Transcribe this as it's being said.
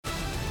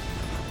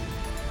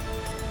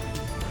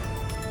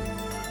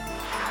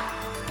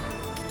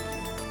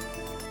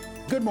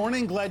Good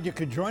morning. Glad you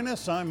could join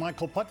us. I'm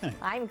Michael Putney.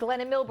 I'm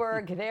Glenna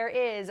Milberg. There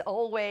is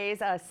always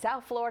a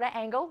South Florida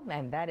angle,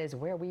 and that is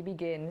where we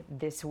begin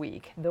this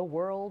week. The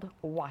world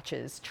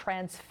watches,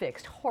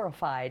 transfixed,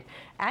 horrified,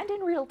 and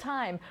in real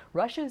time,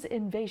 Russia's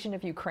invasion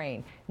of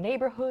Ukraine.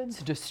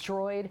 Neighborhoods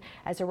destroyed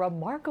as a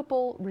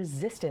remarkable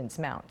resistance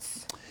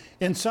mounts.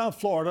 In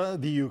South Florida,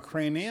 the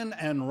Ukrainian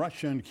and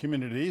Russian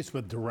communities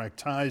with direct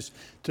ties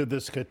to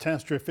this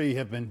catastrophe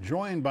have been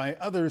joined by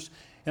others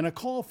in a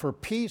call for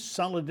peace,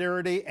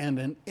 solidarity, and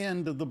an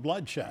end to the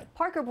bloodshed.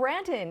 Parker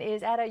Branton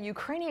is at a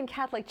Ukrainian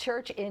Catholic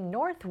church in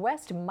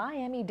northwest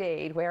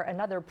Miami-Dade, where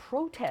another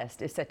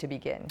protest is set to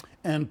begin.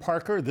 And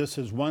Parker, this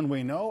is one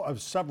we know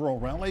of several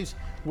rallies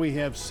we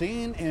have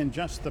seen in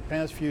just the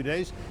past few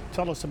days.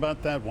 Tell us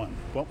about that one.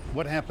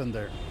 What happened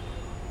there?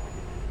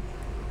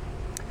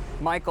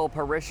 Michael,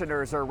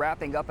 parishioners are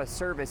wrapping up a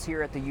service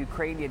here at the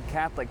Ukrainian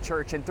Catholic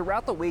Church, and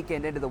throughout the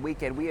weekend into the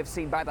weekend, we have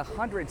seen by the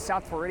hundreds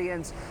South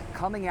Floridians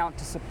coming out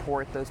to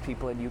support those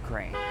people in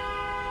Ukraine.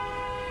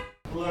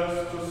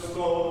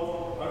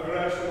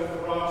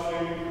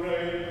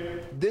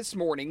 This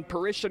morning,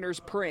 parishioners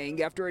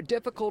praying after a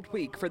difficult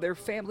week for their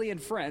family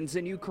and friends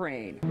in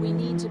Ukraine. We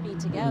need to be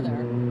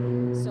together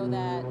so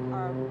that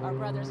our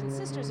brothers and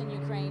sisters in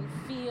Ukraine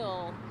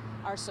feel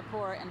our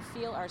support and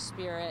feel our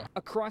spirit.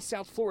 Across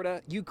South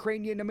Florida,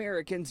 Ukrainian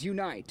Americans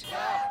unite.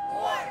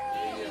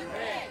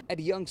 At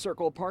Young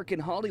Circle Park in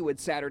Hollywood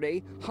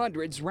Saturday,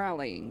 hundreds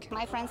rallying.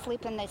 My friends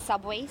sleep in the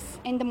subways.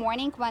 In the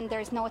morning when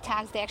there's no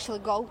attacks, they actually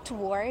go to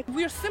work.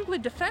 We're simply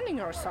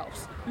defending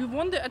ourselves. We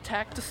want the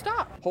attack to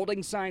stop.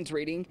 Holding signs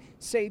reading,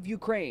 Save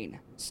Ukraine,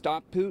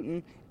 Stop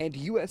Putin, and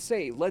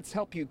USA, Let's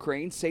Help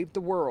Ukraine Save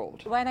the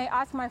World. When I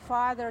asked my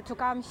father to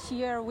come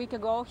here a week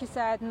ago, he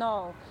said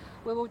no.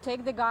 We will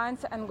take the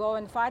guns and go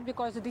and fight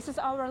because this is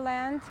our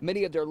land.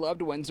 Many of their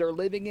loved ones are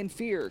living in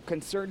fear,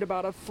 concerned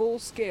about a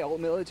full-scale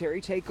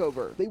military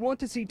takeover. They want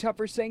to see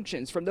tougher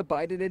sanctions from the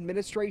Biden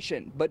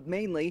administration, but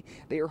mainly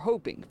they are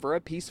hoping for a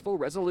peaceful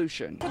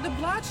resolution. For the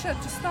bloodshed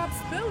to stop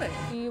spilling.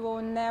 We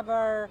will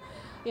never,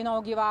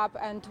 give up,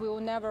 and we will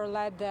never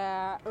let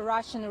the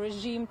Russian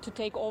regime to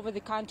take over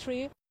the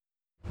country.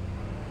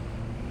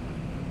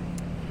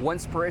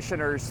 Once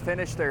parishioners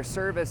finish their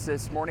service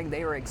this morning,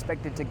 they are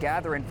expected to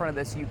gather in front of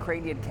this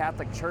Ukrainian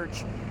Catholic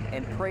Church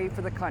and pray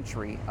for the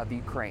country of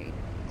Ukraine.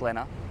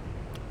 Glenna?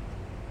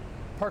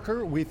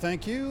 Parker, we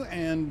thank you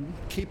and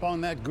keep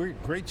on that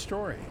great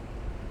story.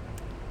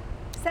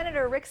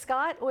 Senator Rick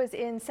Scott was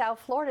in South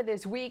Florida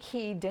this week.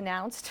 He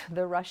denounced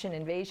the Russian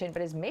invasion,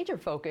 but his major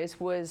focus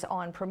was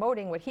on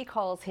promoting what he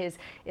calls his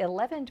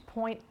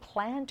 11-point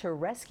plan to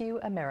rescue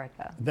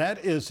America.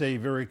 That is a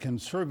very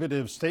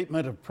conservative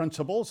statement of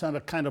principles and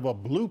a kind of a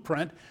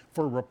blueprint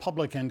for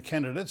Republican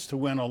candidates to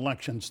win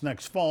elections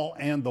next fall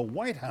and the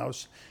White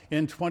House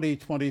in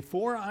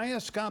 2024. I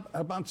asked Scott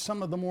about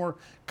some of the more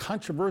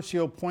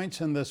controversial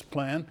points in this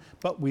plan,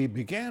 but we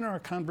began our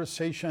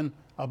conversation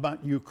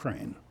about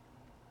Ukraine.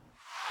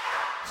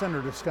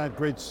 Senator Scott,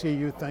 great to see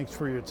you. Thanks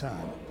for your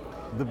time.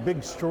 The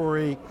big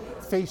story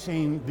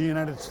facing the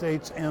United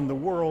States and the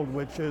world,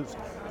 which is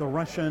the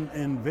Russian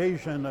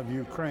invasion of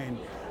Ukraine.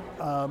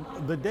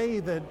 The day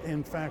that,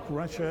 in fact,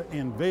 Russia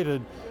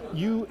invaded,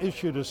 you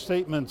issued a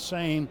statement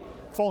saying,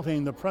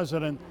 faulting the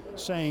president,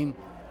 saying,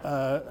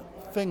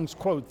 things,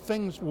 quote,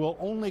 things will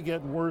only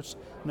get worse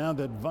now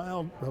that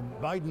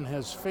Biden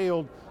has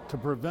failed to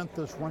prevent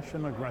this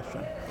Russian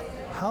aggression.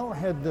 How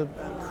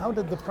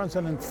did the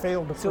president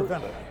fail to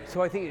prevent it?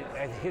 So I think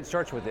it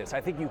starts with this.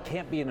 I think you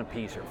can't be an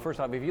appeaser.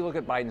 First off, if you look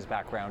at Biden's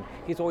background,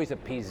 he's always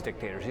appeased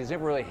dictators. He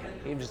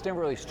just never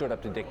really stood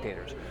up to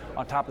dictators.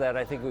 On top of that,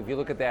 I think if you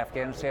look at the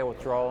Afghanistan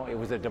withdrawal, it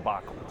was a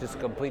debacle, just a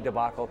complete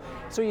debacle.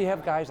 So you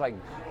have guys like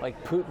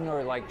Putin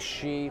or like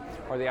Xi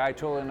or the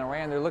Ayatollah in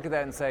Iran. They look at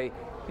that and say,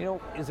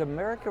 is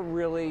America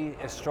really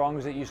as strong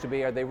as it used to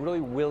be? Are they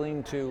really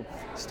willing to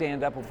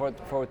stand up for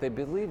what they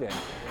believe in?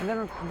 And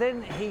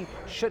then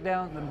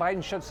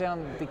Biden shuts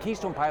down the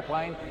Keystone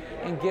Pipeline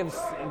and gives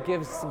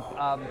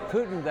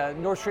Putin the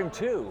Nord Stream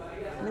 2.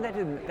 I mean,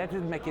 that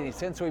didn't make any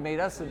sense. So he made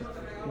us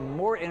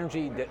more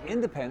energy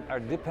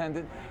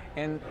dependent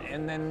and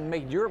then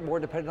make Europe more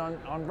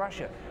dependent on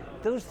Russia.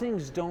 Those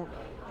things don't.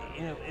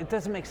 It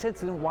doesn't make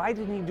sense. Then why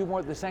didn't he do more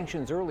of the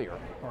sanctions earlier?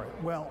 All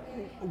right. Well,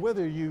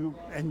 whether you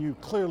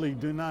clearly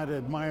do not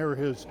admire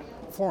his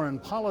foreign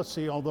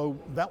policy, although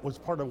that was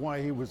part of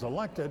why he was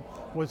elected,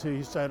 was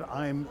he said,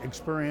 I'm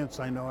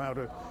experienced, I know how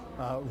to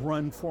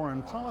run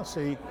foreign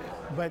policy.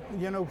 But,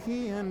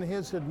 he and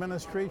his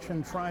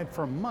administration tried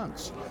for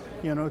months,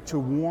 to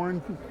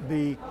warn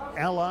the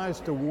allies,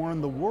 to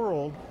warn the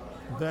world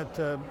that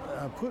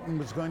Putin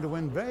was going to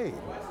invade.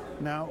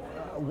 Now,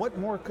 what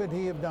more could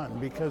he have done?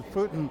 Because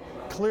Putin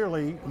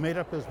clearly made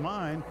up his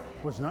mind,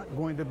 was not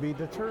going to be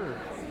deterred.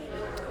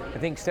 I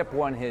think step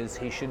one is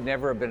he should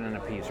never have been an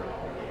appeaser.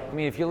 I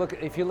mean, if you look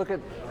at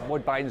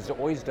what Biden's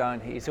always done,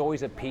 he's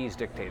always appeased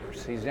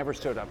dictators. He's never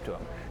stood up to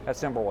them.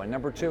 That's number one.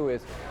 Number two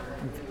is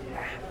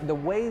the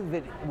way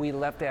that we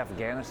left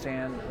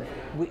Afghanistan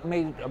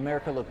made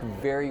America look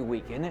very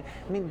weak. And I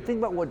mean, think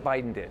about what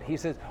Biden did. He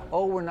says,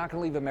 "Oh, we're not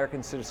going to leave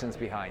American citizens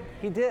behind."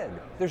 He did.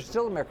 There's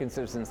still American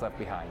citizens left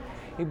behind.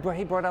 He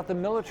brought out the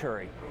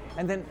military,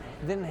 and then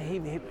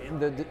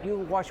you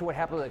watch what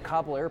happened at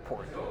Kabul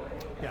airport.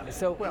 Yeah.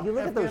 So well, you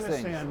look at those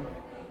Afghanistan things.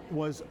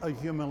 was a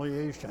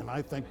humiliation.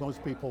 I think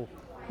most people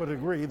would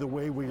agree the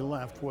way we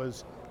left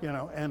was,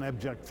 an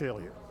abject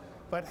failure.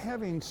 But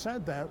having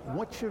said that,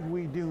 what should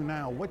we do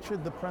now? What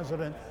should the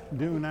president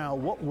do now?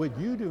 What would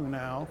you do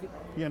now,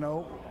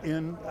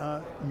 in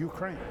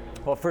Ukraine?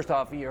 Well, first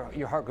off,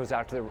 your heart goes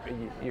out to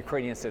the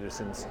Ukrainian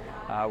citizens.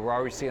 We're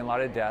already seeing a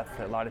lot of death,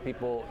 a lot of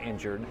people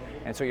injured,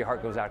 and so your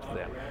heart goes out to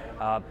them.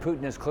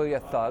 Putin is clearly a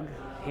thug.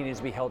 He needs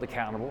to be held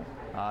accountable.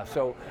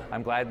 So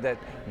I'm glad that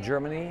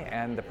Germany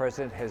and the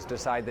president has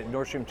decided that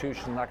Nord Stream 2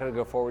 is not going to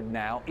go forward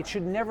now. It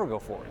should never go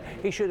forward.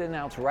 He should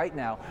announce right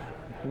now,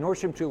 Nord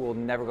Stream 2 will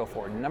never go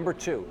forward. Number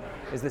two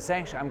is the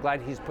sanction. I'm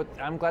glad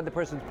the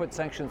president's put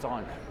sanctions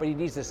on, but he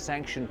needs to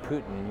sanction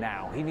Putin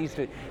now. He needs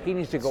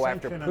to go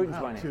after Putin's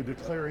money. To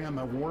declare him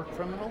a war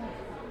criminal?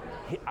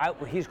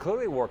 He's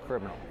clearly a war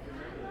criminal.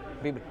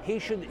 He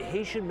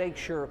should make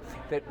sure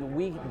that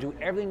we do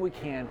everything we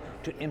can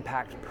to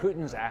impact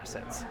Putin's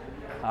assets.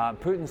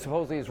 Putin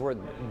supposedly is worth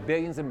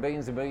billions and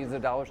billions and billions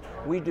of dollars.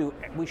 We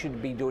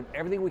should be doing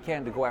everything we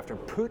can to go after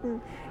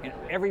Putin and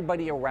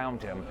everybody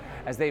around him,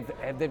 as they've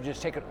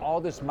just taken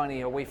all this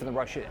money away from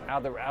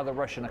out of the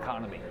Russian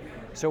economy.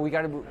 So we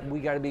got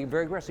to be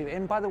very aggressive.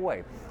 And by the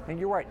way, and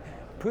you're right,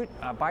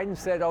 Biden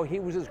said, "Oh, he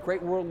was this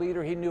great world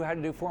leader. He knew how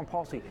to do foreign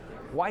policy."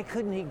 Why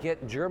couldn't he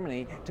get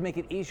Germany to make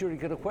it easier to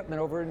get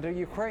equipment over into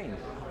Ukraine?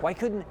 Why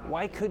couldn't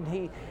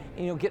he,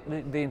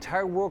 get the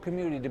entire world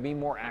community to be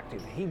more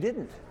active? He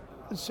didn't.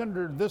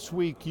 Senator, this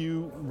week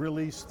you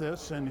released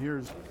this, and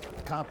here's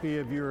a copy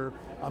of your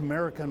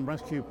American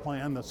Rescue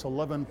Plan, this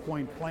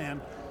 11-point plan,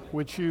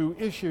 which you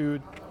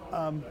issued.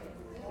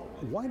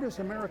 Why does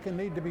America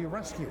need to be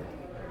rescued?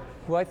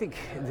 Well, I think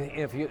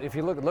if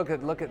you look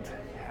at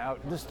how,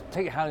 just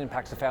take how it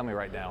impacts the family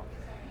right now.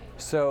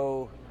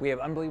 So we have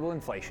unbelievable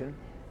inflation.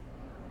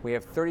 We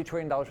have $30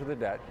 trillion worth of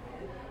debt.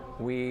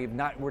 We're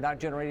not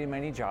generating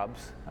many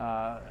jobs.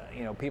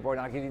 People are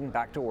not getting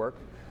back to work.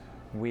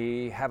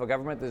 We have a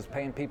government that's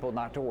paying people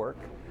not to work.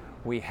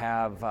 We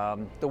have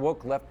the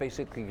woke left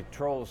basically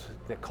controls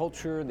the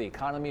culture, the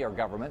economy, our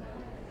government.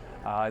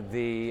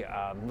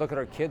 Look at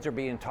our kids are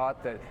being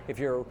taught that if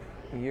you're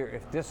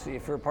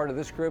part of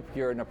this group,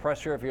 you're an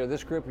oppressor. If you're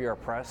this group, you're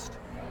oppressed.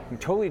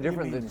 Totally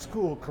different than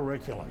school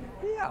curriculum.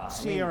 Yeah,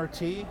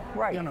 CRT.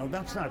 Right.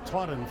 That's not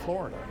taught in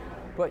Florida.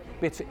 But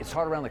it's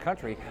taught around the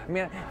country. I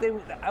mean,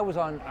 I was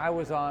on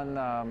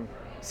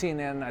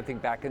CNN, I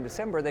think back in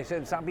December. They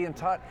said it's not being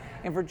taught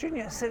in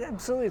Virginia. I said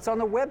absolutely, it's on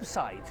the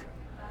website.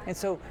 And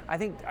so I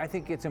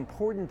think it's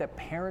important that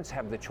parents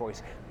have the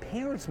choice.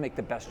 Parents make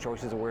the best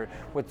choices of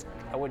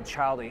what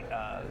child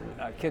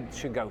a kid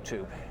should go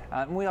to.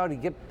 And we ought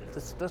to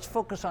let's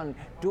focus on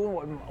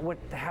doing what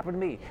happened to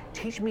me.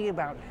 Teach me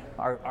about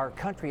our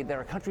country, that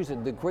our country is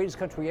the greatest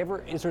country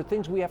ever. Is there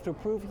things we have to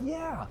improve?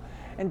 Yeah.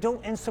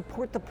 And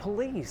support the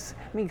police.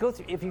 I mean,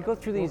 if you go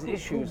through these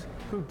issues.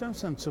 Who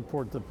doesn't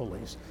support the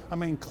police? I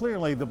mean,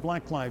 clearly the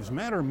Black Lives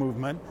Matter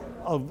movement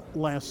of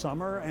last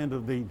summer and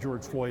of the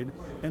George Floyd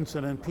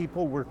incident,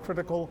 people were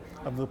critical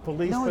of the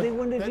police. No, they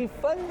wanted to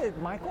defund it,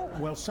 Michael.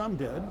 Well, some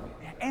did.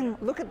 And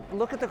look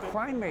at the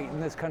crime rate in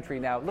this country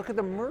now. Look at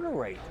the murder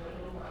rate.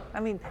 I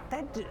mean,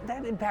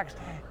 that impacts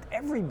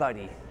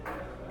everybody.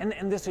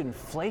 And this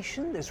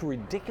inflation, this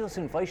ridiculous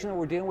inflation that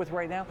we're dealing with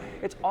right now,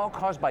 it's all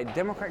caused by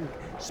Democratic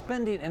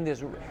spending and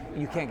this,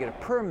 you can't get a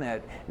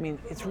permit. I mean,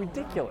 it's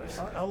ridiculous.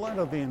 A lot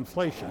of the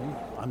inflation,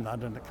 I'm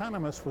not an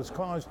economist, was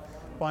caused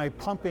by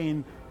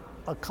pumping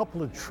a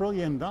couple of $1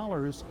 trillion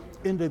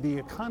into the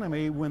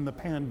economy when the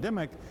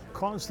pandemic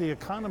caused the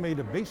economy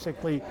to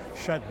basically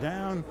shut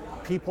down.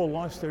 People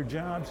lost their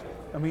jobs.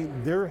 I mean,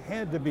 there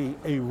had to be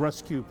a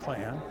rescue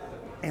plan.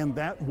 And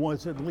that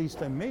was at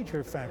least a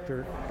major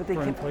factor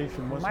for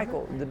inflation, wasn't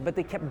Michael, but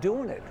they kept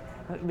doing it.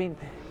 I mean,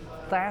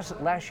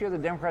 last year the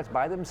Democrats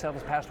by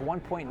themselves passed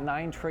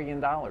 $1.9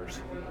 trillion.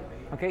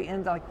 Okay,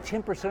 and like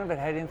 10% of it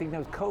had anything to do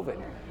with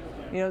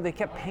COVID. They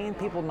kept paying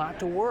people not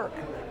to work.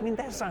 I mean,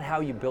 that's not how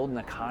you build an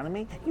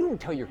economy. You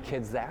don't tell your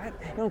kids that.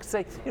 You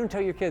don't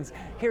tell your kids,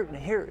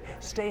 here,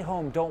 stay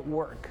home, don't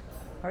work.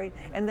 All right,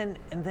 and then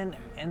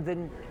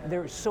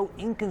they're so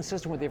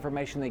inconsistent with the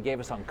information they gave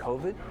us on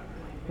COVID,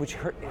 which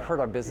hurt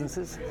our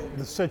businesses.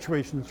 The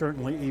situation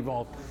certainly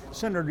evolved.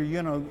 Senator,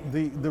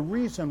 the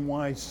reason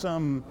why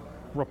some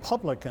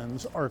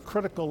Republicans are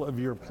critical of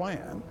your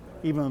plan,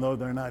 even though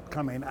they're not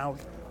coming out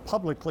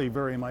publicly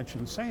very much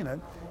and saying it,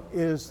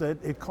 is that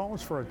it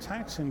calls for a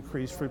tax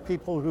increase for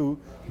people who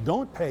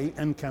don't pay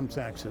income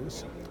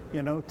taxes,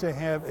 to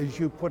have, as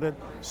you put it,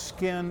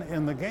 skin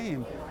in the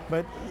game.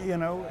 But,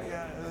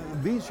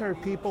 these are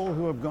people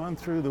who have gone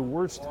through the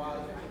worst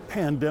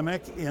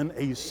pandemic in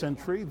a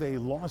century. They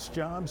lost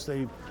jobs.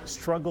 They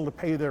struggled to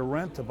pay their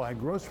rent, to buy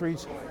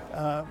groceries.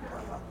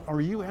 are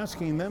you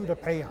asking them to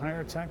pay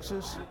higher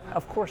taxes?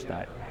 Of course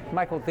not.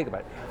 Michael, think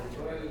about it.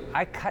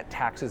 I cut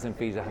taxes and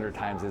fees 100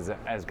 times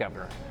as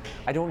governor.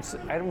 I don't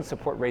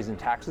support raising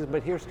taxes,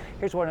 but here's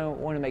what I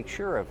want to make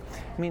sure of.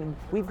 I mean,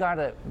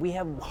 we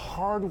have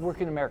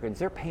hard-working Americans.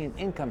 They're paying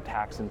income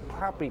tax and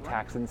property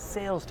tax and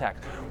sales tax.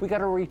 We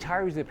got our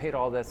retirees that paid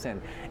all this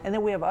in, and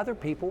then we have other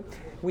people.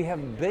 We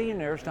have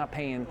billionaires not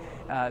paying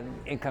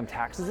income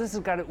taxes.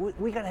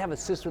 We got to have a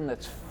system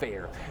that's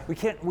fair. We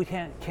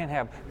can't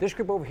have this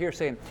group over here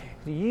saying,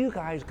 you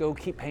guys go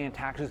keep paying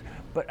taxes,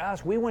 but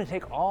us, we want to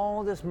take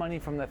all this money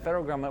from the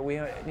federal government.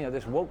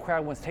 This woke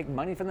crowd wants to take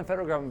money from the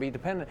federal government, be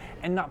dependent,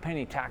 and not pay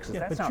any taxes.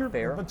 Yeah, that's not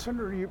fair. But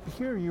Senator,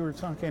 you were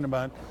talking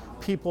about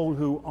people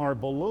who are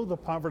below the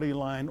poverty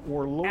line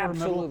or lower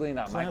middle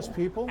class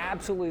people?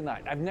 Absolutely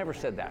not. I've never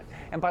said that.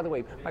 And by the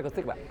way, Michael,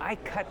 think about it. I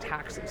cut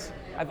taxes.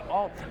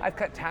 I've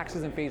cut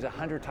taxes and fees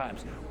 100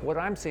 times. What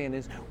I'm saying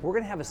is we're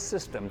going to have a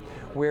system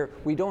where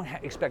we don't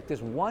expect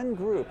this one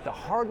group, the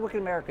hardworking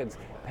Americans,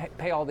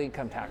 pay all the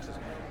income taxes.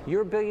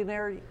 You're a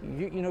billionaire,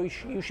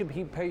 you should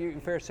pay your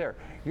fair share.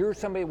 You're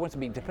somebody who wants to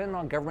be dependent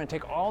on government,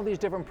 take all these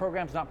different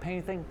programs, not pay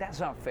anything. That's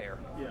not fair.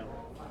 Yeah.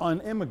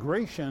 On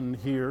immigration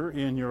here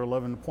in your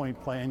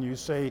 11-point plan, you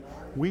say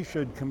we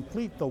should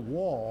complete the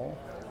wall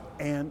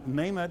and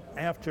name it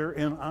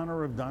in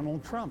honor of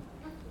Donald Trump.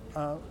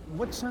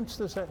 What sense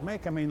does that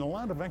make? I mean, a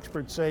lot of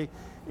experts say,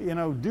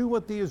 do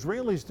what the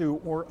Israelis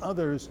do, or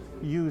others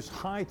use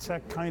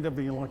high-tech kind of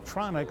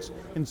electronics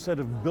instead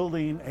of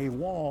building a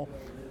wall.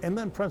 And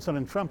then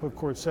President Trump, of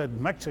course, said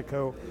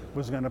Mexico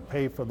was going to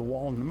pay for the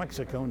wall, and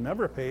Mexico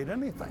never paid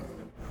anything.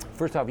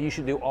 First off, you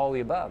should do all the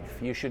above.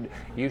 You should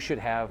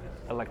have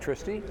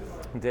electricity.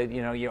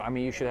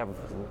 You should have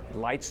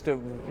lights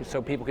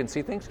so people can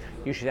see things.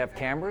 You should have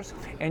cameras,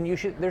 and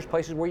there's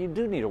places where you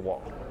do need a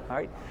wall. All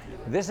right.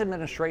 This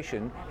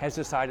administration has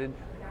decided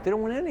they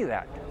don't want any of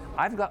that.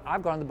 I've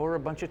gone to the border a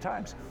bunch of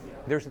times.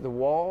 There's the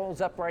walls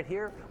up right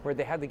here where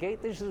they had the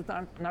gate. They just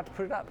not to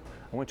put it up.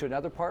 I went to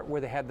another part where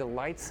they had the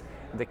lights,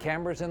 the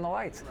cameras and the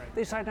lights.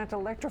 They decided not to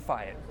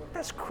electrify it.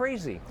 That's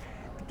crazy.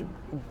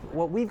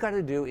 What we've got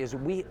to do is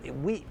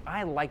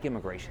I like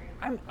immigration.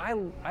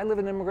 I live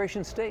in an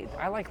immigration state.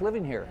 I like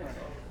living here.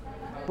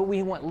 But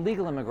we want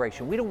legal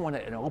immigration. We don't want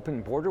an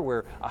open border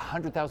where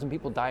 100,000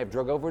 people die of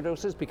drug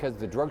overdoses because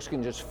the drugs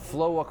can just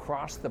flow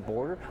across the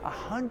border.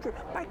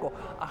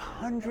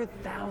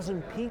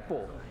 100,000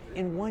 people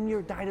in 1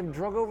 year died of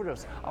drug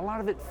overdose. A lot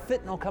of it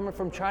fentanyl coming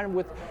from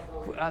China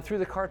through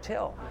the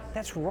cartel.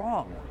 That's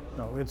wrong.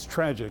 No, it's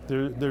tragic.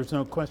 There's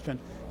no question.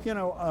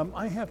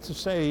 I have to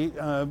say,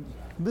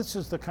 this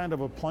is the kind of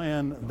a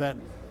plan that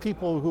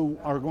people who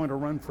are going to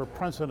run for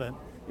president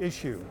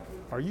issue.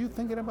 Are you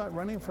thinking about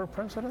running for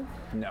president?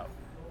 No.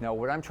 No,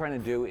 what I'm trying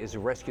to do is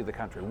rescue the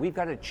country. We've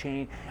got to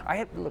change. I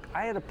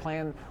had a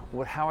plan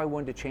with how I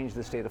wanted to change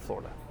the state of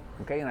Florida.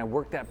 Okay, and I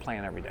worked that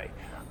plan every day.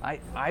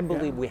 I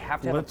believe we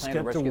have to have a plan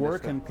to rescue this country. Let's get to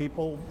work,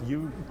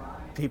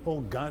 and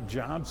people got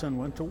jobs and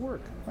went to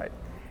work. Right.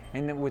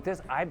 And then with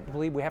this, I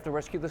believe we have to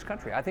rescue this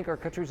country. I think our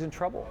country's in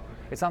trouble.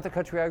 It's not the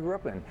country I grew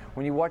up in.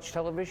 When you watch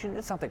television,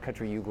 it's not the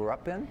country you grew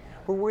up in.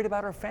 We're worried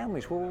about our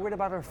families. We're worried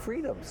about our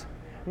freedoms.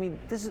 I mean,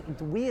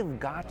 we have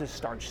got to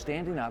start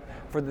standing up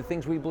for the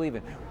things we believe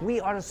in.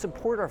 We ought to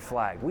support our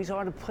flag. We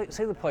ought to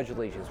say the Pledge of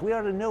Allegiance. We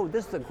ought to know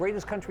this is the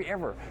greatest country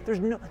ever. There's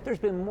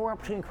been more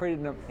opportunity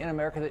created in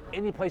America than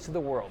any place in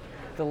the world.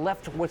 The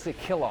left wants to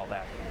kill all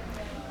that.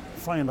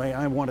 Finally,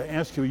 I want to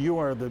ask you, you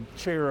are the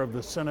chair of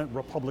the Senate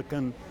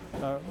Republican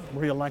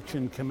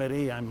Re-election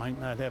Committee. I might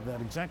not have that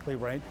exactly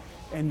right.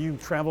 And you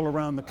travel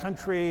around the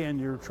country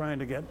and you're trying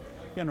to get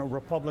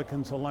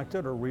Republicans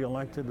elected or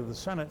re-elected to the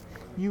Senate.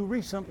 You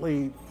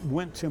recently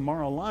went to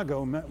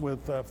Mar-a-Lago, met with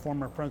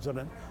former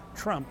President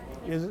Trump.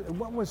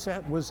 What was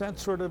that? Was that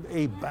sort of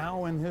a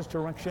bow in his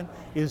direction?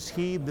 Is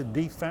he the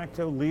de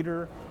facto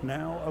leader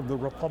now of the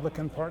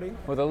Republican Party?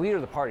 Well, the leader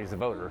of the party is the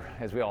voter,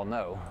 as we all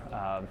know.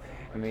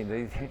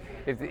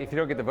 If you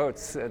don't get the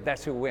votes,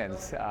 that's who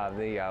wins.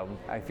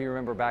 If you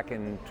remember back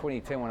in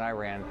 2010 when I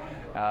ran,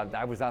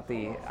 I was not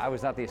the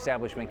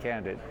establishment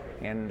candidate,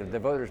 and the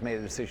voters made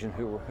a decision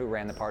who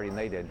ran the party, and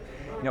they did.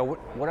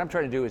 What I'm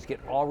trying to do is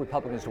get all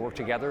Republicans to work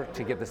together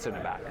to get the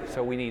Senate back.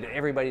 So we need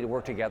everybody to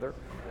work together.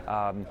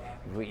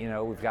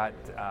 We've got.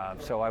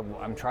 So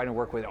I'm trying to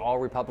work with all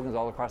Republicans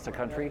all across the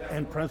country.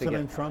 And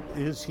President Trump,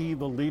 is he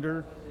the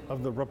leader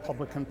of the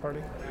Republican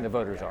Party? The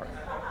voters are.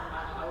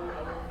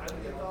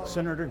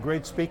 Senator,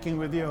 great speaking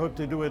with you. I hope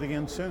to do it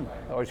again soon.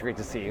 Always great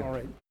to see you. All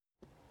right.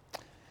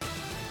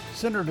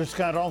 Senator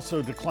Scott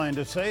also declined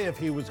to say if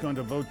he was going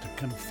to vote to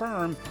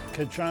confirm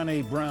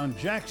Ketanji Brown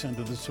Jackson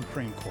to the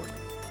Supreme Court.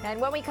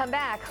 And when we come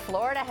back,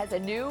 Florida has a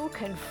new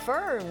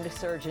confirmed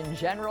Surgeon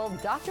General,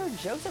 Dr.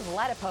 Joseph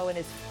Ladapo, in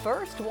his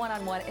first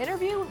one-on-one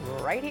interview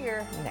right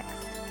here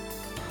next.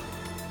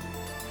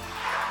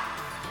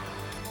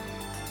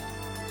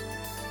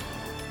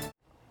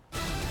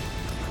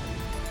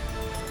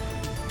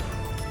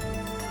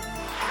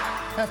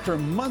 After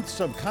months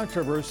of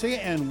controversy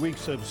and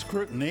weeks of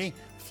scrutiny,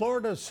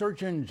 Florida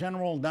Surgeon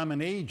General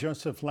nominee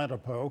Joseph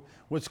Ladapo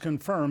was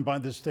confirmed by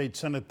the state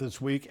Senate this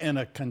week in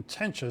a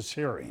contentious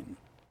hearing.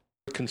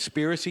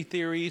 Conspiracy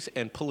theories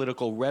and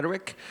political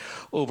rhetoric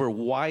over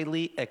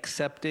widely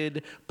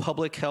accepted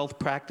public health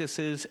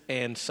practices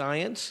and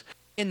science.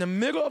 In the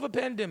middle of a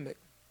pandemic,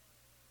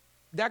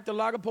 Dr.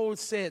 Ladapo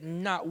said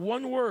not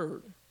one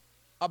word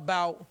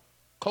about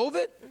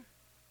COVID,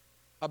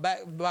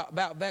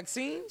 about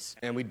vaccines.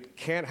 And we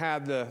can't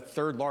have the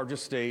third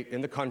largest state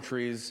in the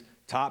country's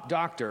top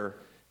doctor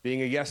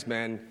being a yes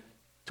man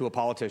to a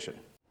politician.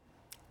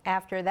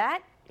 After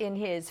that, in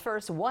his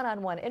first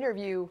one-on-one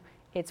interview,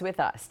 it's with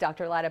us.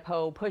 Dr.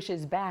 Ladapo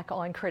pushes back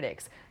on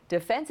critics,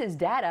 defends his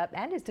data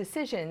and his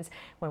decisions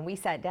when we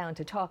sat down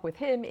to talk with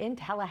him in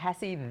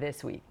Tallahassee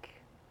this week.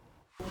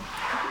 I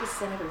think it was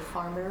Senator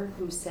Farmer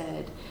who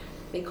said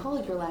they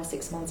called your last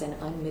 6 months an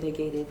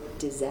unmitigated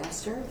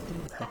disaster.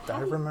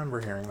 I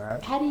remember hearing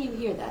that. How do you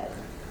hear that?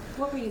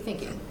 What were you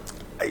thinking?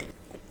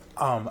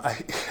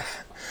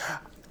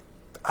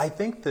 I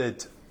think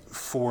that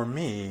for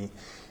me,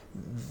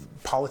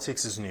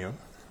 politics is new.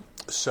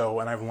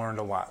 And I've learned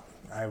a lot.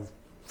 I've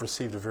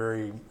received a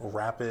very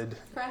rapid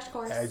crash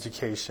course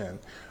education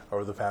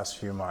over the past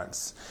few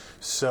months.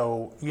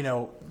 So,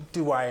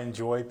 do I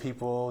enjoy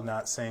people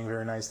not saying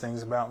very nice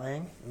things about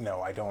me?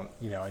 No, I don't,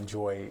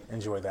 enjoy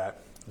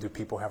that. Do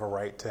people have a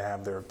right to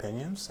have their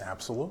opinions?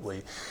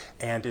 Absolutely.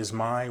 And is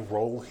my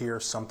role here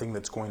something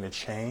that's going to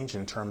change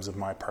in terms of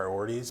my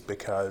priorities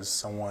because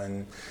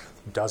someone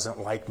doesn't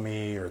like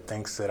me or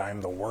thinks that I'm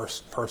the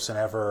worst person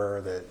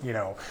ever,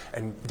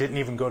 and didn't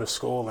even go to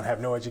school and have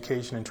no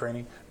education and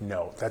training?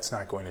 No, that's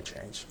not going to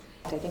change.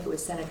 I think it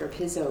was Senator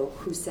Pizzo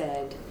who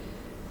said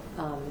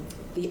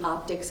the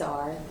optics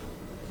are,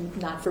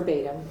 not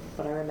verbatim,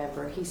 but I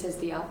remember, he says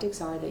the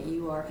optics are that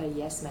you are a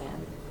yes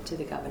man to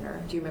the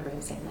governor. Do you remember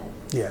him saying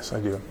that? Yes, I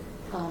do.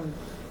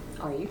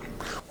 Are you?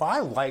 Well, I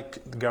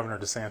like Governor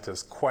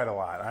DeSantis quite a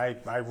lot.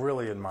 I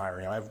really admire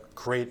him. I have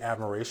great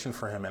admiration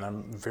for him, and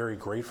I'm very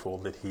grateful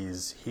that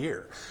he's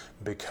here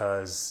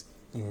because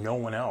no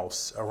one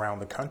else around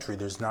the country,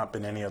 there's not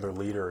been any other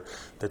leader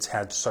that's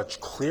had such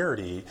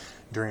clarity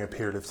during a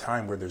period of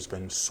time where there's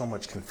been so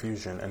much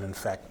confusion and, in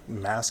fact,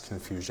 mass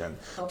confusion.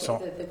 Okay,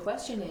 so, the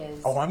question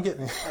is... Oh, I'm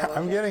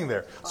getting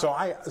there. So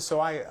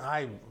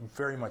I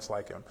very much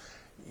like him.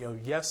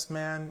 Yes,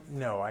 man.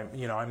 No,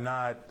 I'm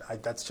not.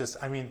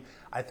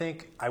 I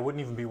think I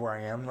wouldn't even be where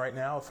I am right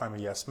now if I'm a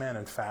yes man.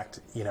 In fact,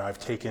 I've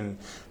taken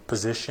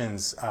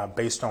positions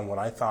based on what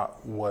I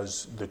thought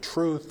was the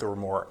truth or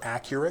more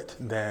accurate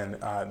than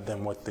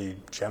what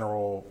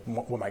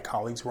what my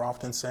colleagues were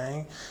often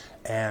saying,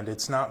 and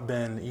it's not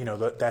been,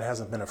 that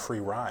hasn't been a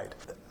free ride.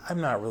 I'm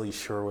not really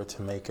sure what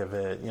to make of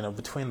it.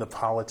 Between the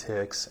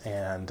politics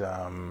and.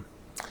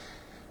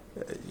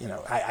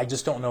 I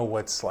just don't know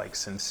what's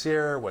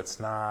sincere,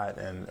 what's not,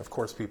 and of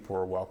course people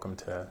are welcome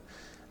to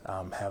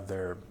have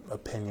their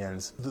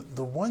opinions.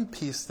 The one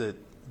piece that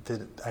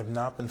I've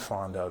not been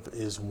fond of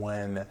is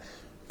when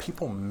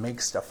people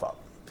make stuff up.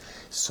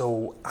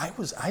 So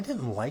I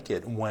didn't like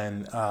it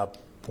when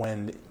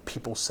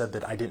people said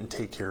that I didn't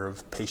take care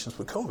of patients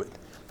with COVID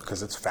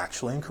because it's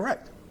factually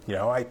incorrect.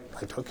 I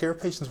took care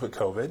of patients with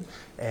COVID,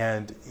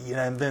 and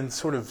then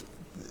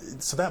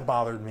so that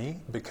bothered me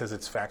because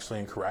it's factually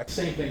incorrect.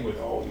 Same thing with,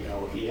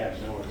 he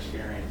has no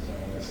experience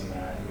doing this and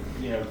that.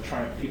 And,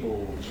 trying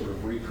people sort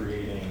of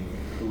recreating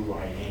who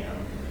I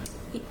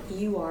am.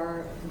 You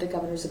are the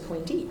governor's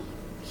appointee.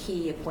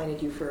 He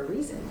appointed you for a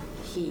reason.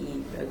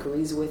 He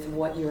agrees with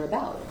what you're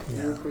about.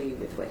 Yeah. You agree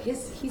with what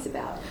he's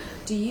about.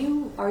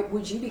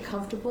 Would you be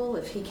comfortable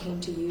if he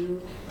came to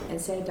you and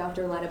said,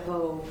 Dr.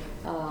 Ladapo,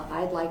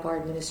 I'd like our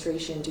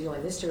administration to go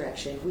in this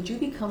direction? Would you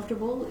be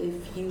comfortable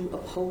if you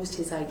opposed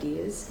his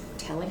ideas,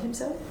 telling him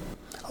so?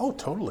 Oh,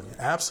 totally,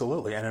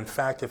 absolutely. And in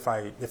fact, if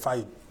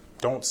I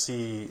don't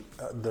see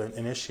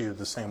an issue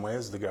the same way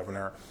as the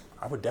governor,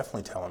 I would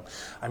definitely tell him.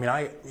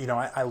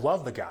 I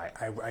love the guy.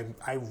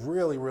 I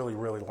really, really,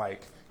 really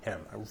like him.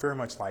 I very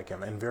much like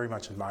him and very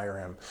much admire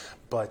him.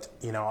 But,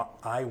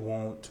 I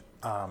won't,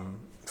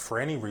 for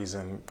any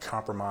reason,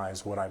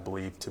 compromise what I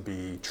believe to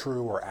be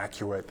true or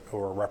accurate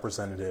or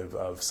representative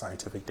of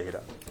scientific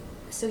data.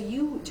 So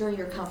during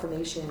your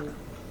confirmation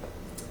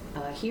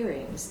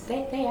hearings,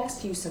 they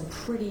asked you some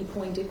pretty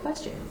pointed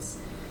questions.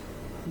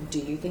 Do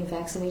you think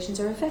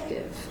vaccinations are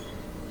effective?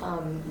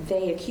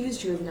 They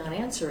accused you of not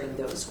answering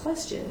those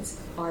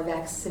questions. Are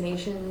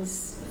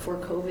vaccinations for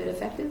COVID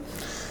effective?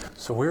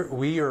 So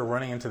we are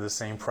running into the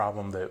same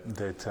problem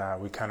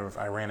that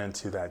I ran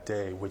into that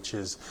day, which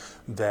is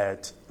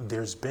that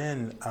there's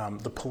been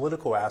the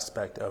political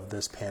aspect of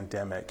this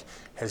pandemic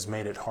has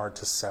made it hard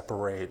to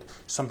separate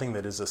something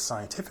that is a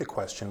scientific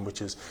question,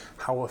 which is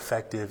how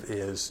effective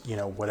is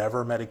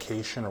whatever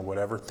medication or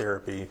whatever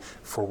therapy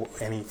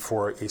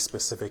for a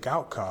specific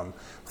outcome,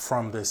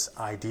 from this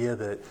idea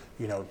that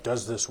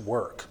does this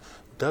work?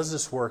 Does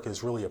this work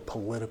is really a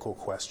political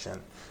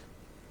question.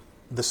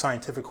 The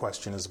scientific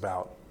question is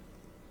about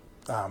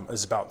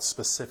is about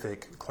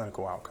specific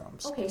clinical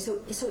outcomes. Okay, so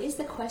is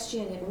the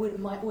question, would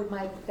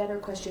my better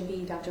question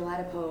be, Dr.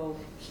 Ladapo,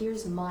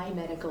 here's my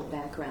medical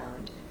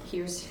background,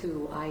 here's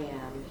who I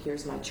am,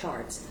 here's my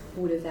charts,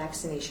 would a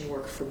vaccination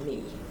work for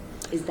me?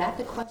 Is that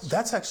the question?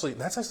 That's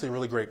actually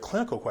really great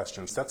clinical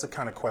questions. That's the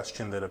kind of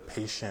question that a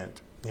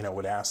patient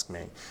would ask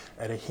me.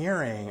 At a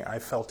hearing, I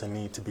felt a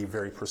need to be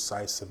very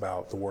precise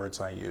about the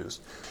words I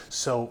used.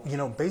 So,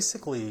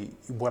 basically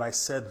what I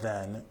said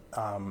then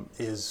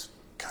is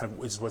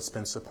what's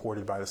been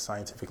supported by the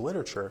scientific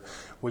literature,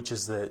 which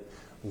is that,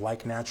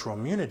 like natural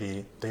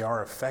immunity, they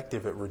are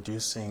effective at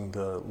reducing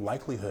the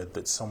likelihood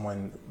that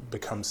someone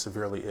becomes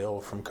severely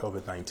ill from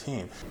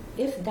COVID-19.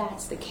 If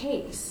that's the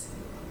case,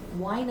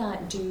 why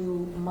not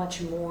do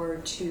much more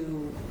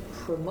to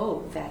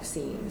promote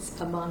vaccines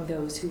among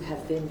those who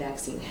have been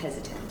vaccine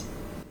hesitant?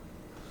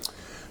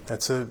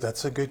 That's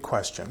a good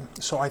question.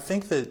 So I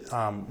think that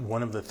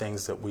one of the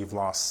things that we've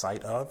lost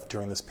sight of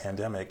during this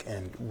pandemic,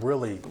 and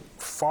really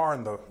far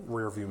in the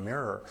rearview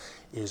mirror,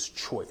 is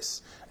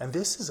choice. And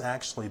this has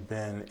actually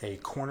been a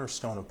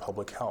cornerstone of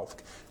public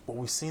health. What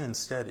we've seen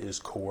instead is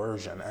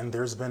coercion, and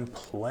there's been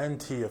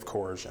plenty of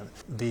coercion.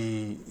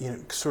 The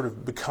sort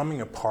of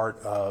becoming a part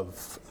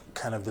of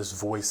kind of this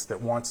voice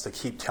that wants to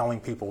keep telling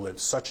people that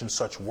such and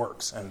such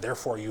works, and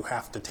therefore you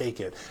have to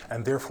take it,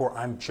 and therefore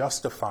I'm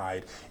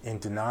justified in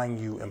denying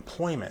you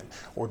employment,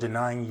 or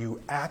denying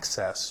you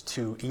access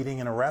to eating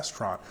in a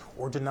restaurant,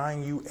 or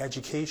denying you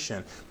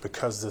education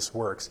because this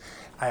works.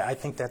 I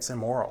think that's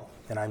immoral,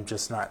 and I'm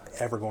just not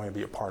ever going to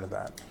be a part of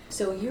that.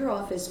 So your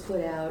office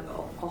put out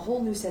a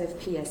whole new set of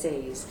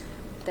PSAs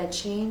that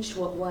changed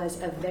what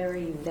was a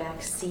very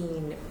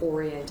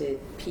vaccine-oriented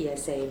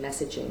PSA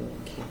messaging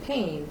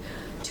campaign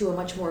to a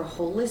much more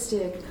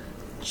holistic,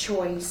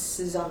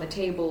 choices on the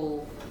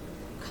table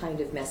kind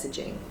of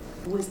messaging.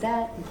 Was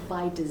that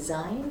by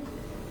design,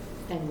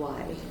 and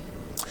why?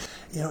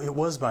 It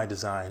was by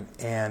design,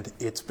 and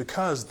it's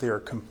because they're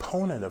a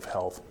component of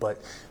health,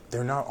 but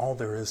they're not all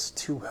there is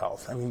to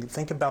health. I mean,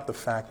 think about the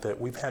fact that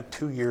we've had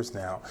 2 years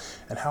now,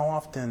 and how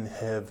often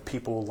have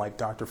people like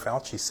Dr.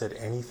 Fauci said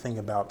anything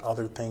about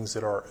other things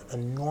that are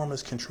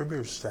enormous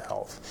contributors to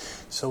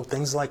health? So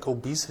things like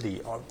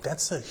obesity,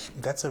 that's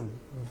a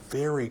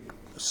very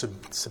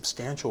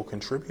substantial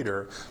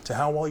contributor to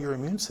how well your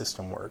immune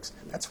system works.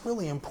 That's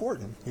really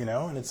important,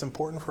 and it's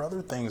important for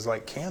other things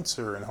like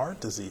cancer and heart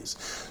disease.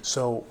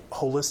 So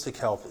holistic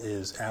health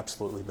is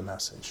absolutely the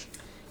message.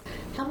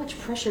 How much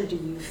pressure do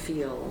you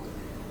feel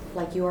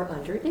like you're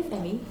under, if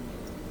any,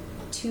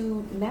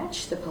 to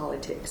match the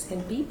politics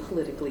and be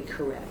politically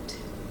correct?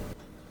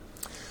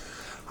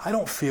 I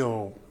don't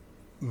feel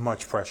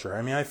much pressure.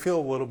 I mean, I feel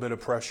a little bit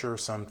of pressure.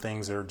 Some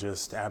things are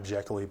just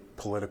abjectly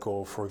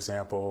political. For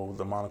example,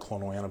 the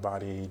monoclonal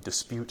antibody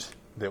dispute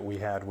that we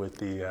had with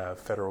the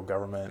federal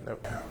government.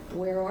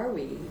 Where are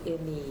we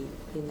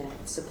in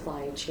that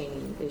supply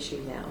chain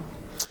issue now?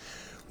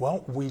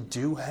 Well, we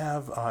do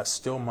have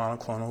still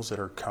monoclonals that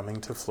are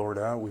coming to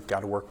Florida. We've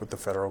got to work with the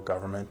federal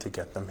government to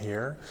get them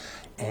here.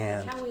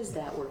 And how is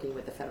that working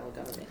with the federal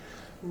government?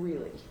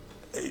 Really?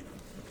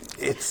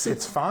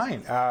 It's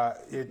fine.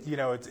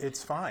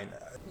 It's fine.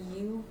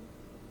 You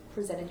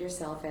presented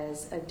yourself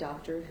as a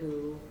doctor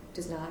who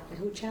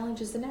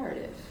challenges the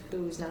narrative,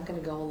 who's not going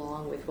to go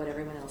along with what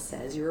everyone else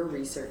says. You're a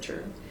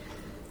researcher,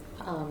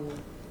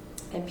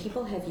 and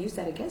people have used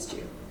that against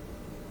you.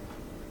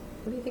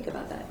 What do you think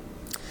about that?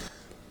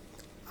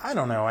 I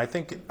don't know. I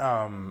think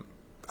I'm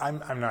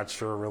not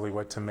sure really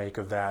what to make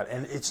of that.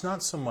 And it's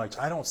not so much,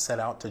 I don't set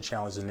out to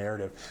challenge the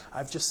narrative.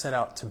 I've just set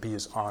out to be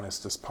as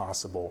honest as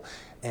possible.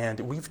 And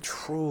we've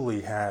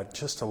truly had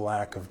just a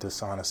lack of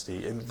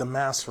dishonesty. And the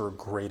masks are a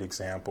great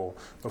example.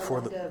 A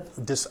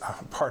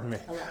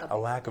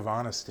lack of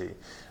honesty.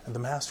 And the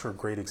masks are a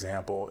great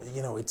example.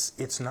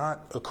 It's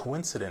not a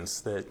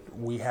coincidence that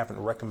we haven't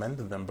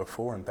recommended them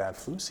before in bad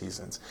flu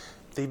seasons.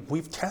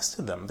 We've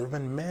tested them. There have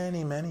been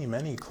many, many,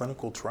 many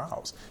clinical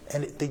trials,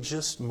 and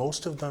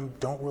most of them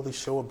don't really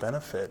show a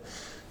benefit,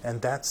 and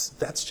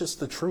that's just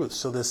the truth.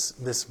 So this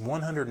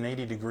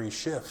 180-degree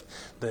shift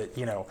that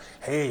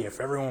hey, if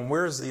everyone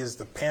wears these,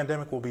 the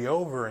pandemic will be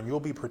over and you'll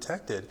be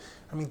protected.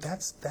 I mean,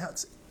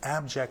 that's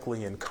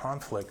abjectly in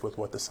conflict with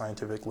what the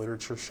scientific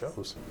literature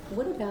shows.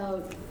 What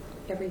about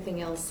everything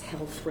else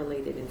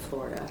health-related in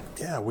Florida?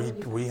 Yeah,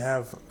 we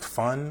have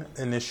fun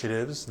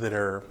initiatives that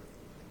are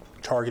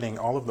targeting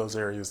all of those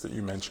areas that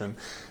you mentioned.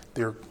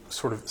 They're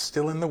sort of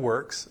still in the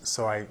works,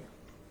 so I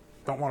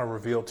don't want to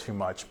reveal too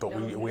much, but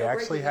we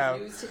actually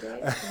have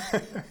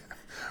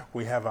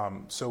we have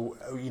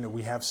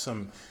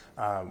some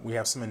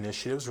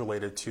initiatives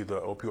related to the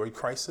opioid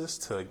crisis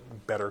to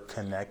better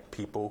connect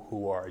people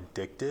who are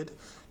addicted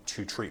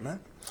to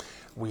treatment.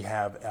 We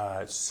have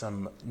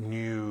some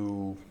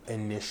new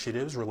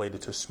initiatives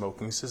related to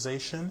smoking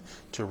cessation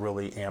to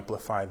really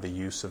amplify the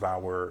use of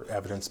our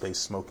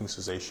evidence-based smoking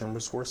cessation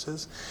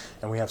resources.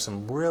 And we have a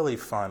really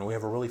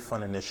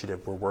fun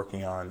initiative we're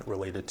working on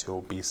related to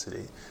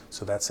obesity.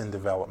 So that's in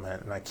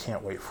development, and I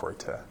can't wait for it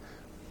to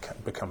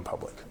become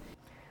public.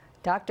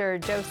 Dr.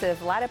 Joseph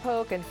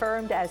Ladapo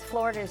confirmed as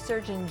Florida's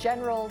Surgeon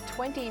General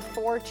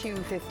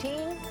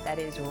 24-15. That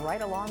is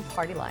right along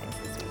party lines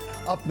this week.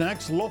 Up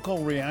next,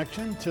 local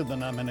reaction to the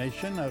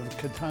nomination of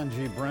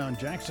Ketanji Brown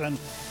Jackson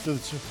to the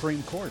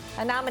Supreme Court.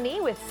 A nominee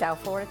with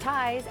South Florida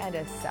ties and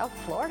a South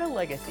Florida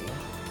legacy.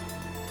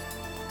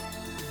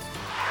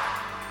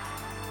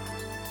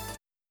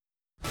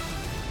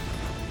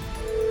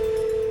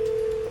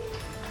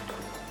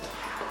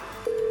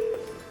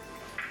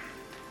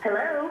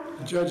 Hello?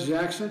 Judge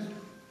Jackson?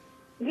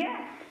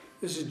 Yes.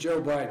 This is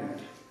Joe Biden.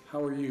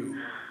 How are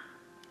you?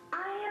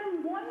 I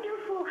am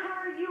wonderful.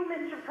 How are you,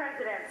 Mr.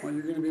 President? Well,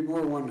 you're going to be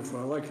more wonderful.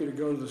 I'd like you to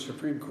go to the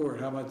Supreme Court.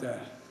 How about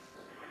that?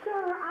 Sir,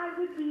 I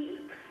would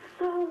be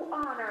so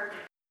honored.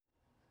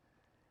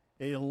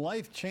 A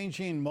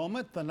life-changing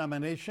moment, the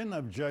nomination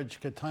of Judge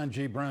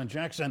Ketanji Brown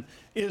Jackson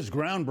is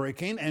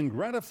groundbreaking and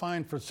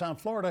gratifying for South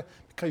Florida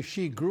because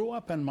she grew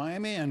up in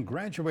Miami and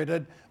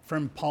graduated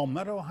from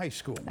Palmetto High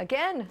School.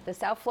 Again, the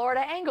South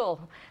Florida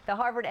angle. The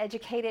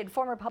Harvard-educated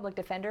former public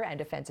defender and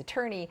defense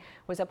attorney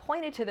was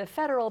appointed to the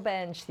federal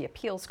bench, the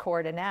appeals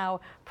court, and now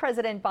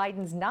President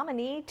Biden's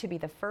nominee to be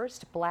the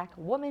first black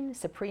woman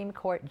Supreme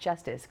Court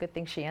justice. Good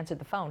thing she answered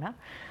the phone, huh?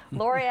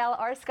 L'Oreal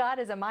Arscott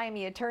is a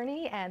Miami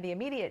attorney and the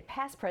immediate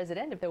past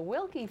president of the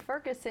Wilkie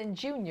Ferguson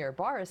Jr.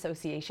 Bar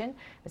Association.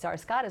 Ms.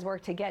 Arscott has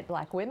worked to get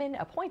black women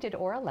appointed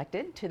or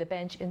elected to the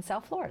bench in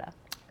South Florida.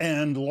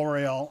 And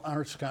L'Oreal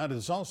Arscott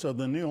is also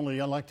the newly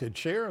elected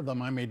chair of the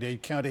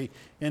Miami-Dade County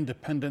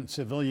Independent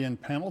Civilian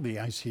Panel, the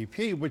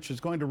ICP, which is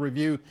going to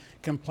review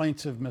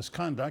complaints of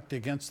misconduct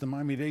against the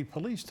Miami-Dade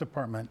Police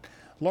Department.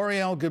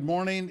 L'Oreal, good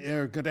morning,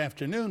 or good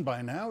afternoon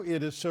by now.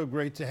 It is so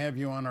great to have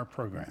you on our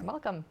program.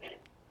 Welcome.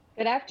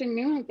 Good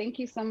afternoon. Thank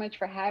you so much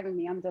for having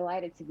me. I'm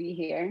delighted to be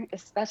here,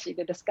 especially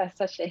to discuss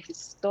such a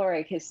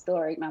historic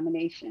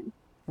nomination.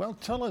 Well,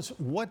 tell us,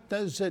 what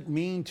does it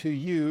mean to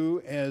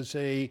you as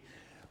a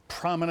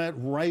prominent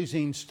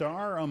rising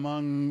star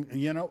among,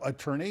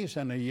 attorneys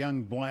and a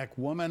young black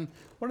woman?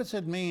 What does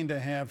it mean to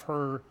have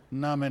her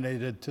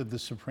nominated to the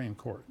Supreme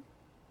Court?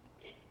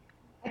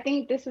 I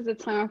think this is a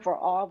time for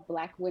all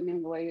black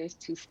women lawyers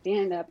to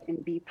stand up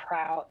and be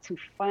proud to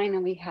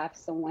finally have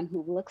someone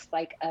who looks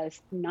like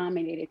us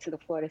nominated to the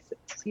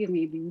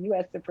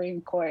U.S.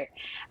 Supreme Court.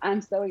 I'm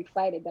so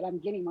excited that I'm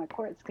getting my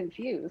courts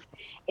confused.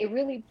 It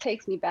really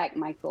takes me back,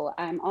 Michael.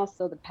 I'm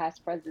also the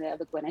past president of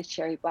the Gwinnett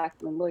Cherry Black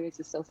Women Lawyers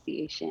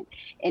Association.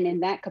 And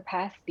in that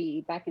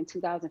capacity, back in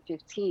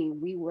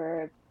 2015, we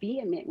were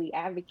vehemently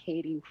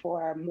advocating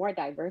for more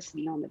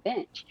diversity on the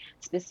bench,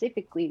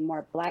 specifically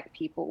more black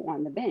people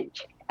on the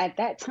bench. At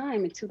that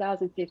time in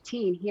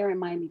 2015, here in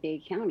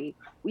Miami-Dade County,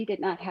 we did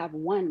not have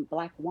one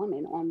black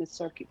woman on the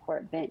circuit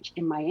court bench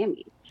in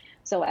Miami.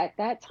 So at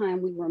that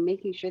time, we were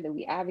making sure that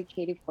we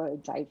advocated for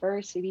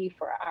diversity,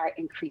 for our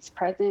increased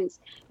presence,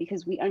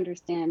 because we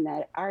understand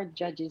that our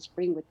judges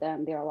bring with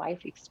them their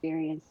life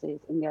experiences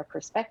and their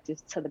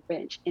perspectives to the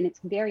bench. And it's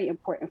very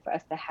important for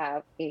us to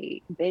have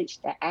a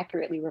bench that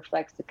accurately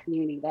reflects the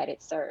community that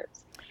it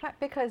serves.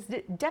 Because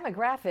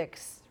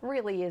demographics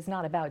really is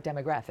not about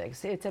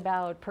demographics. It's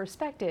about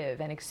perspective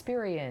and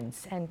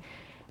experience, and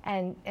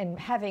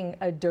having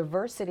a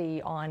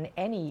diversity on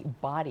any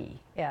body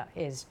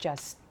is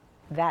just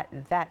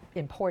that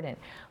important.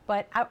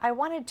 But I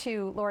wanted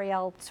to,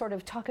 L'Oreal, sort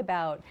of talk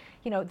about,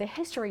 the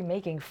history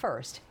making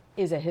first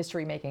is a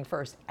history making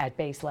first at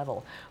base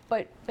level.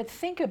 But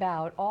think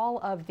about all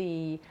of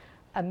the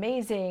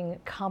amazing,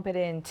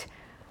 competent,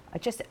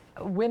 just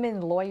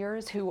women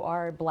lawyers who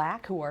are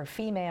black, who are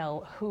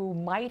female, who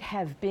might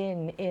have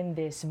been in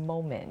this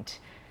moment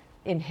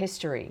in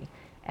history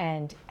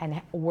and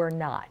were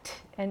not.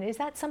 And is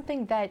that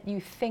something that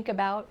you think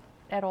about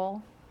at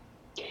all?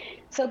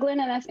 So,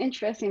 Glenna, that's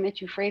interesting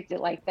that you phrased it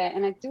like that.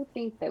 And I do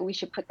think that we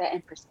should put that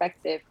in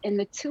perspective. In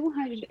the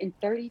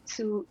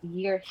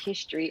 232-year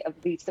history of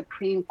the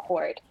Supreme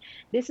Court,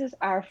 this is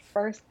our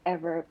first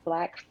ever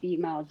black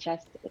female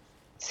justice.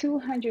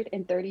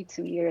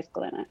 232 years,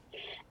 Glenna.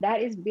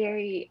 That is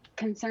very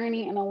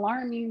concerning and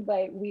alarming,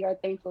 but we are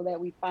thankful that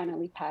we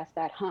finally passed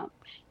that hump.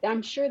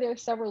 I'm sure there are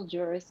several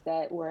jurists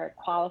that were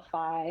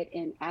qualified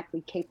and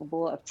aptly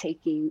capable of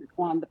taking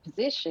on the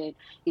position.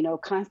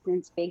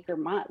 Constance Baker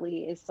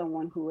Motley is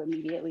someone who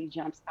immediately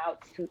jumps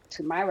out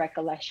to my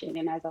recollection.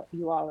 And as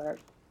you all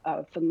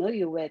are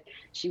familiar with,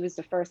 she was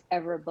the first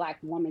ever black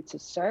woman to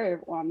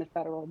serve on the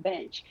federal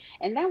bench.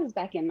 And that was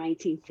back in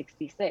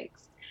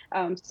 1966.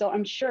 So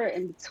I'm sure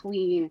in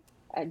between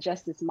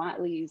Justice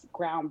Motley's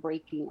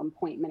groundbreaking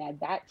appointment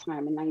at that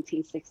time in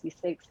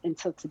 1966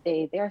 until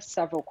today, there are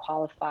several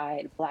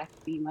qualified black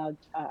female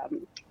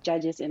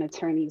judges and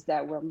attorneys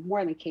that were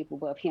more than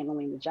capable of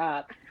handling the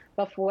job.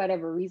 But for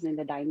whatever reason,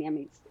 the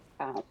dynamics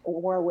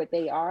were what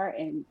they are,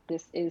 and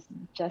this is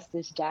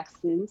Justice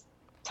Jackson's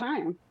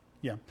time.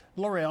 Yeah.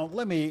 L'Oreal,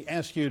 let me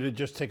ask you to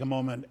just take a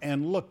moment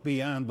and look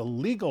beyond the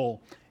legal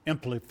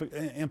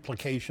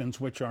implications,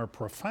 which are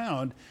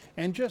profound,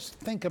 and just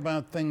think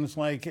about things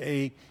like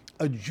a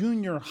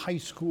junior high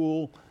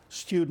school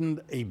student,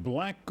 a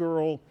black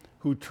girl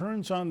who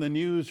turns on the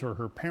news, or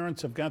her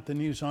parents have got the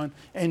news on,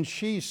 and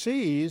she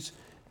sees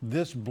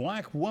this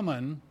black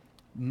woman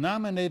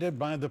nominated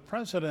by the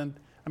president.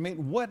 I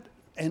mean, what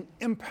an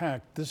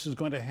impact this is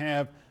going to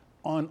have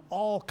on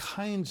all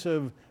kinds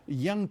of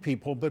young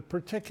people, but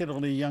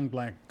particularly young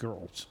black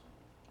girls.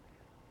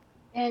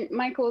 And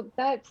Michael,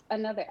 that's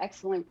another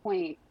excellent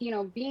point. You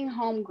know, being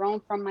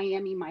homegrown from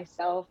Miami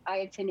myself, I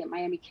attended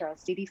Miami Carroll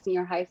City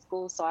Senior High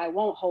School, so I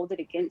won't hold it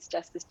against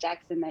Justice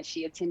Jackson that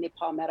she attended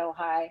Palmetto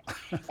High.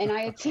 And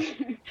I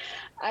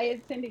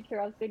attended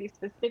Carroll City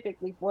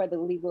specifically for the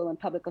legal and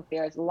public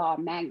affairs law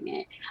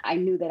magnet. I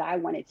knew that I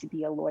wanted to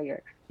be a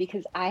lawyer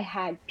because I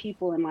had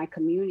people in my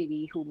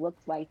community who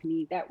looked like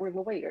me that were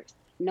lawyers.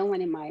 No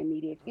one in my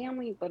immediate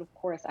family, but of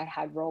course I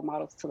had role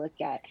models to look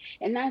at.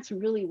 And that's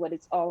really what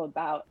it's all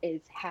about,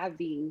 is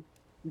having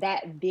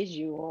that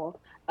visual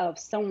of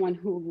someone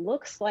who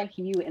looks like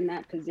you in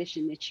that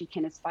position that you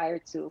can aspire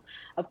to.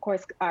 Of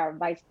course, our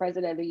Vice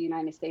President of the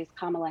United States,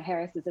 Kamala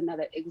Harris, is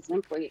another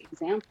exemplary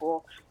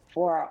example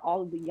for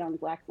all of the young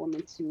Black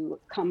women to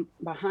come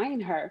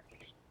behind her.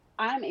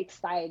 I'm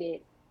excited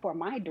for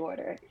my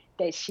daughter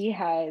that she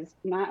has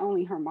not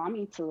only her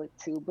mommy to look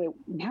to, but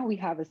now we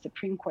have a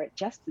Supreme Court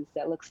justice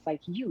that looks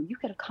like you. You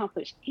could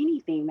accomplish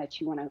anything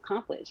that you want to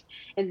accomplish.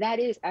 And that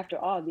is, after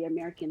all, the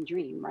American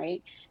dream,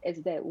 right?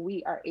 Is that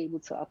we are able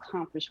to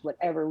accomplish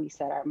whatever we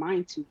set our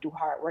mind to through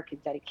hard work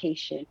and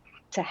dedication.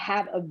 To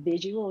have a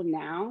visual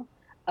now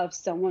of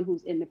someone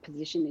who's in the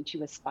position that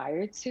you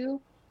aspire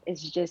to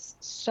is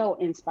just so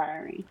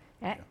inspiring.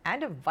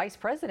 And a vice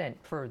president,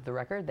 for the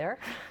record there.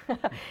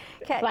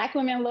 Black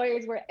women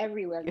lawyers were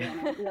everywhere,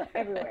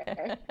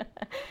 everywhere.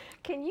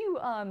 Can you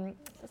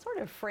sort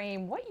of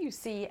frame what you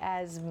see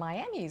as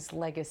Miami's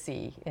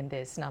legacy in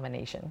this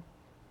nomination?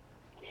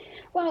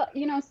 Well,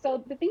 you know,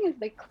 so the thing is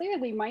that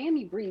clearly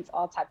Miami breeds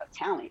all type of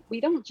talent.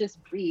 We don't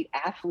just breed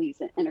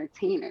athletes and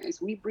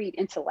entertainers, we breed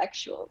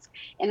intellectuals.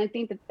 And I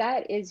think that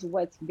that is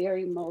what's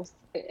very most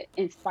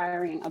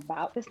inspiring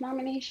about this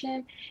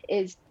nomination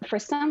is, for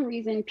some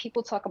reason,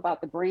 people talk about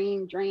the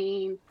brain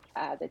drain,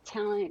 the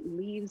talent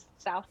leaves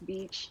South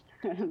Beach.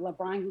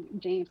 LeBron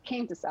James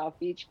came to South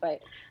Beach,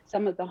 but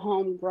some of the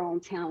homegrown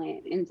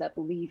talent ends up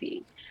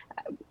leaving.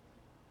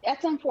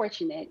 That's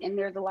unfortunate, and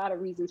there's a lot of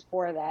reasons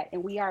for that,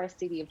 and we are a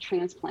city of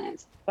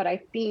transplants. But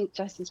I think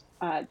Justice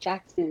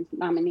Jackson's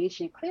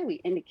nomination clearly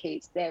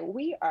indicates that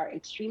we are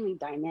extremely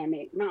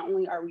dynamic. Not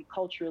only are we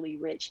culturally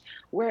rich,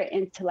 we're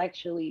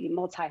intellectually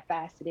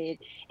multifaceted,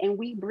 and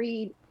we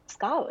breed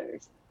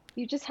scholars.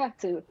 You just have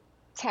to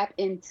tap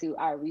into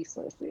our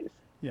resources.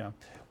 Yeah.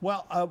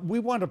 Well, we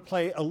want to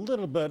play a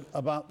little bit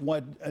about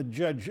what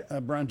Judge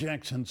Brown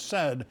Jackson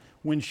said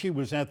when she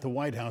was at the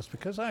White House,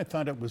 because I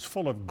thought it was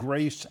full of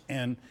grace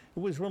and it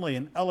was really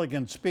an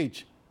elegant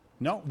speech.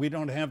 No, we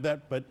don't have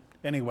that. But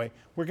anyway,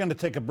 we're going to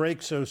take a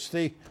break. So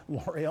stay,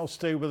 L'Oreal,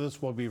 stay with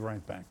us. We'll be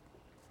right back.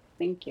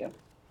 Thank you.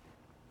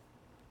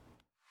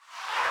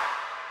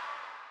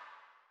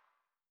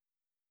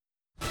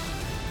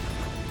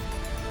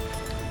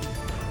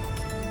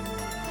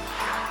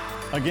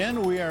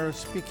 Again, we are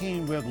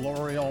speaking with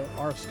L'Oreal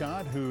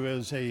Arscott, who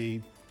is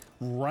a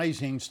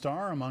rising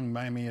star among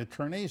Miami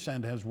attorneys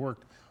and has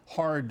worked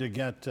hard to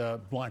get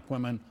black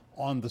women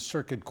on the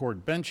circuit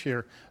court bench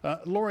here.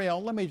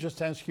 L'Oreal, let me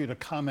just ask you to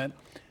comment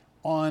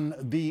on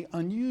the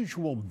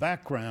unusual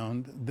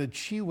background that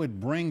she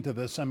would bring to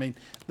this. I mean,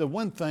 the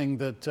one thing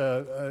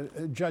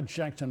that Judge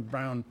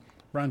Brown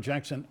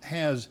Jackson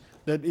has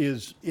that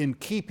is in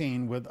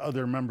keeping with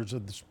other members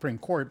of the Supreme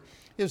Court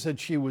is that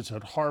she was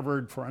at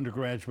Harvard for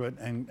undergraduate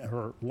and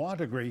her law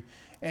degree,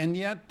 and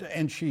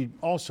she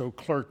also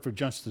clerked for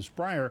Justice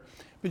Breyer,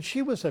 but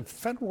she was a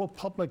federal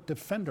public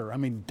defender. I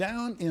mean,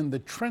 down in the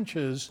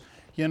trenches,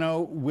 you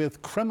know,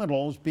 with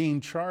criminals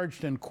being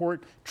charged in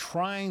court,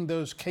 trying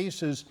those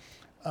cases.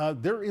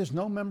 There is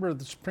no member of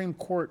the Supreme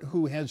Court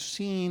who has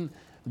seen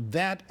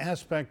that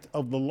aspect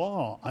of the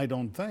law, I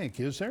don't think,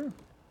 is there?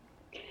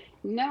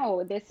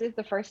 No, this is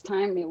the first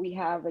time that we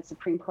have a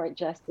Supreme Court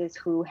justice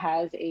who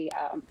has a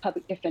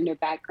public defender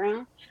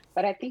background.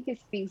 But I think it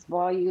speaks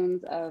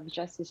volumes of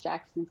Justice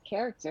Jackson's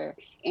character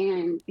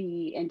and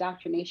the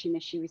indoctrination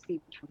that she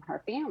received from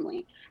her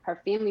family.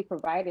 Her family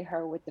provided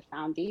her with the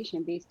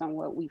foundation based on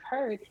what we've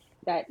heard,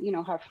 that, you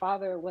know, her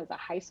father was a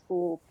high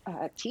school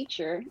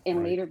teacher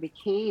and later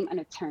became an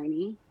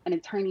attorney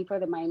for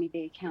the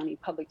Miami-Dade County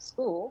Public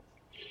Schools.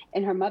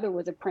 And her mother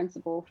was a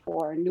principal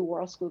for New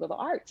World School of the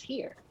Arts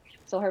here.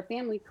 So her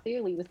family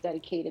clearly was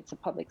dedicated to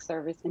public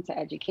service and to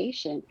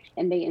education,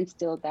 and they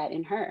instilled that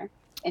in her,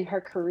 and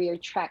her career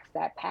tracks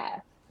that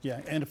path.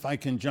 Yeah, and if I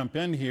can jump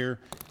in here,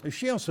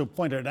 she also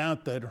pointed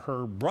out that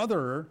her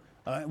brother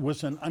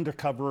is an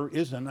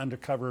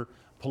undercover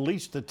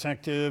police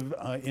detective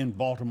in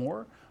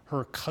Baltimore.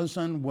 Her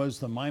cousin was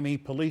the Miami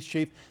police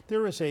chief.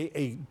 There is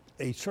a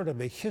sort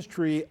of a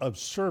history of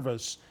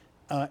service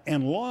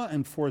and law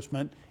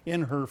enforcement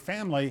in her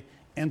family.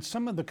 And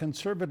some of the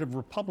conservative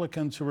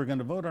Republicans who are going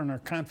to vote on her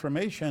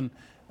confirmation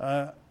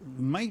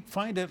might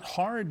find it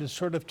hard to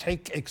sort of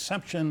take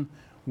exception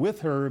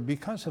with her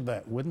because of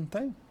that, wouldn't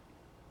they?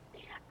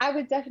 I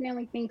would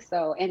definitely think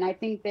so. And I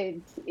think that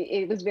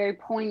it was very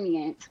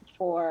poignant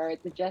for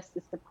the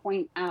justice to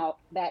point out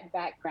that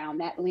background,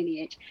 that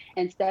lineage,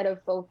 instead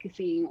of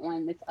focusing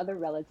on this other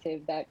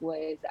relative that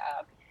was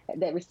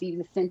that received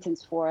a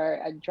sentence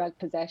for a drug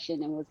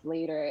possession and was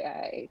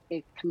later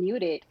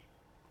commuted.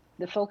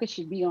 The focus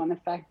should be on the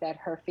fact that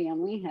her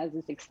family has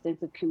this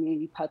extensive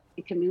community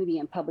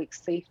and public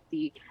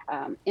safety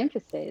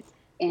emphasis,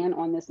 and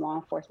on this law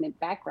enforcement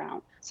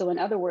background. So in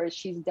other words,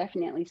 she's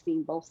definitely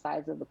seen both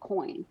sides of the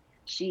coin.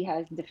 She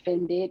has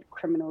defended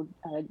criminal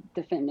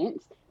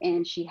defendants,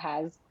 and she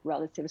has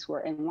relatives who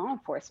are in law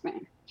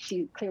enforcement.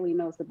 She clearly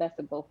knows the best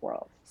of both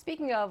worlds.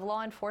 Speaking of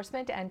law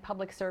enforcement and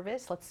public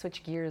service, let's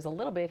switch gears a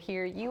little bit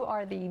here. You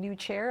are the new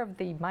chair of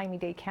the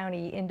Miami-Dade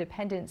County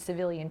Independent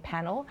Civilian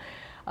Panel,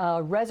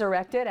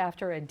 resurrected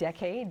after a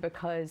decade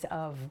because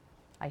of,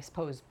 I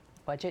suppose,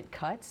 budget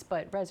cuts,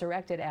 but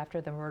resurrected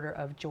after the murder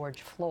of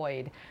George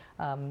Floyd,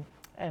 and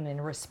in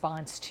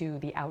response to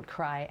the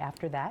outcry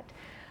after that.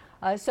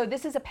 So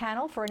this is a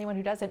panel, for anyone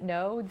who doesn't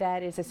know,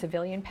 that is a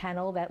civilian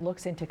panel that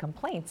looks into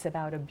complaints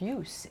about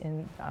abuse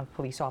in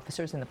police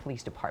officers in the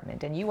police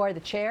department. And you are the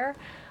chair,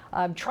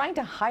 trying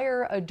to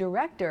hire a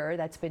director.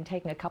 That's been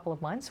taking a couple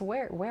of months.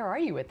 Where are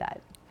you with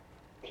that?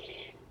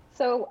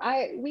 So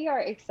we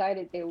are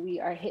excited that we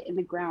are hitting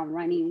the ground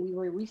running. We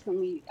were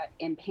recently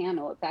in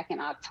panel back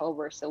in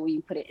October, so we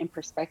put it in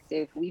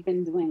perspective. We've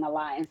been doing a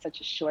lot in such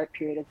a short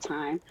period of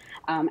time.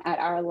 At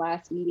our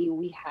last meeting,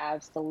 we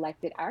have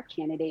selected our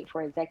candidate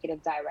for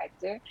executive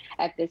director.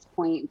 At this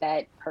point,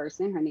 that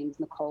person, her name is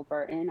Nicole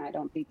Burton. I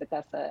don't think that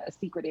that's a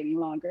secret any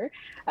longer.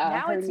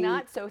 Now it's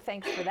not, so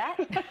thanks for that.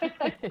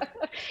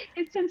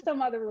 It's in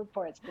some other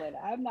reports, but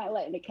I'm not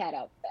letting the cat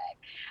out the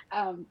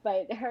bag.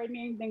 But her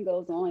name then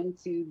goes on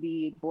to the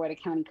Board of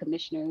County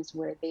Commissioners,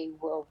 where they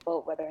will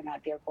vote whether or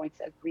not they're going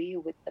to agree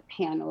with the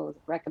panel's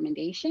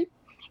recommendation.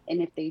 And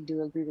if they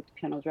do agree with the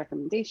panel's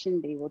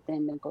recommendation, they will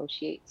then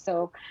negotiate.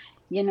 So,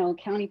 you know,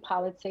 county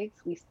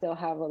politics, we still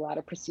have a lot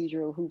of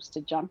procedural hoops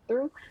to jump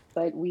through,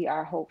 but we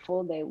are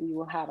hopeful that we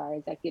will have our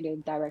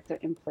executive director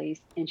in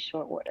place in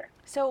short order.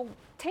 So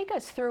take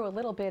us through a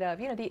little bit of,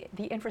 you know,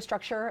 the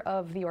infrastructure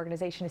of the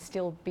organization is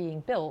still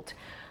being built.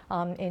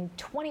 In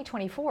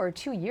 2024,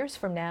 2 years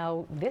from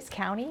now, this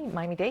county,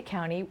 Miami-Dade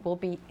County, will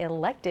be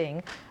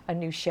electing a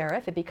new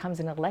sheriff. It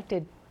becomes an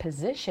elected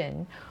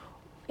position.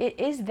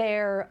 Is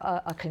there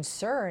a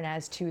concern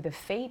as to the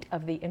fate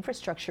of the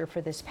infrastructure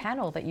for this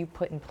panel that you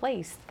put in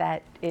place,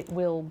 that it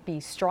will be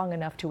strong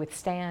enough to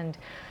withstand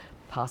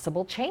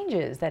possible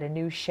changes that a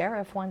new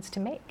sheriff wants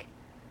to make?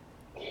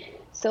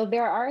 So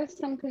there are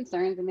some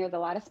concerns, and there's a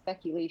lot of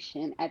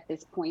speculation at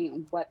this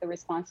point what the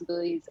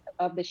responsibilities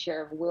of the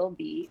sheriff will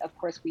be. Of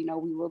course, we know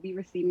we will be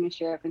receiving a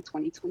sheriff in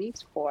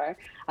 2024,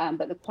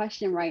 but the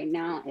question right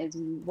now is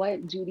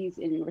what duties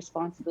and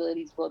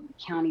responsibilities will the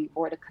County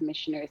Board of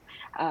Commissioners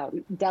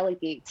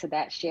delegate to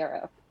that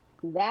sheriff?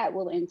 That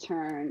will in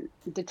turn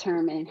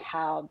determine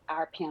how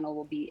our panel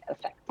will be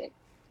affected.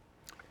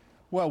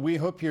 Well, we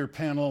hope your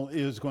panel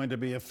is going to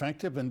be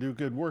effective and do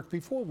good work.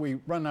 Before we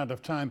run out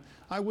of time,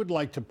 I would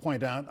like to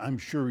point out, I'm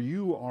sure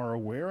you are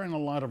aware, and a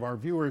lot of our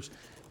viewers,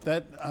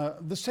 that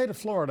the state of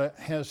Florida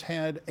has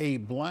had a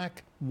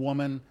black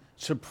woman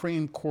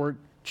Supreme Court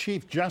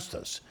Chief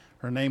Justice.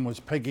 Her name was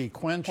Peggy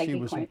Quinn.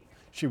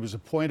 She was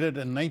appointed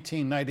in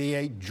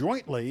 1998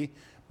 jointly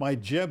by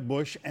Jeb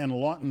Bush and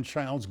Lawton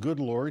Childs. Good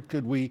Lord,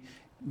 could we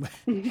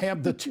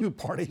have the two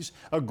parties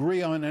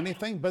agree on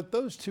anything? But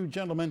those two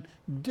gentlemen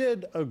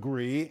did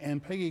agree, and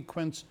Peggy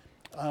Quince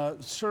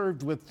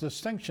served with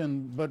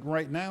distinction. But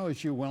right now,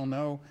 as you well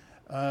know,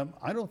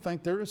 I don't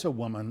think there is a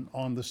woman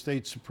on the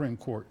state Supreme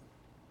Court,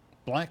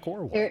 black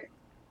or white.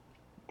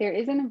 There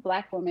isn't a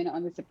black woman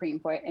on the Supreme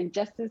Court, and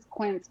Justice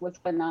Quince was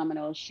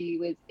phenomenal. She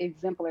was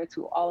exemplar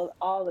to all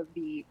of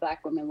the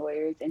black women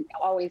lawyers and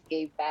always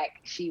gave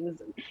back.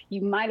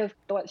 You might have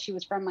thought she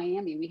was from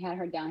Miami. We had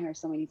her down here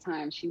so many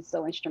times. She's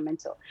so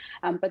instrumental.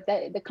 But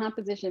the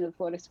composition of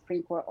Florida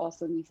Supreme Court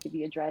also needs to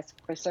be addressed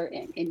for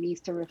certain. It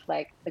needs to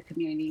reflect the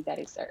community that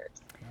it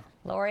serves.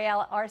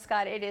 L'Oreal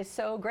Arscott, it is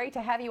so great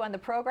to have you on the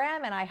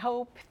program, and I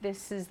hope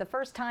this is the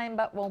first time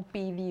but won't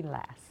be the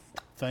last.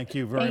 Thank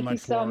you very much, Thank you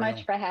so L'Oreal.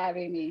 much for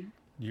having me.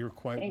 You're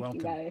quite welcome.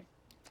 Thank you, guys.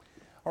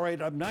 All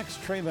right, up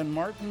next, Trayvon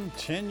Martin,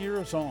 10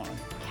 years on.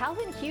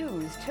 Calvin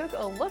Hughes took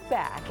a look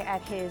back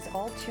at his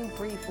all too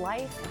brief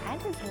life and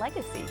his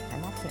legacy,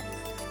 and that's next.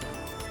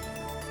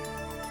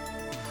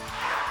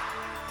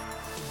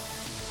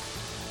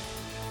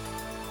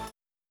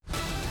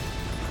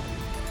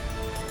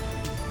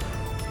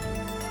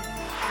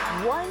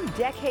 One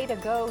decade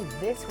ago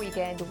this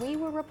weekend, we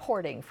were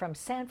reporting from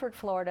Sanford,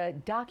 Florida,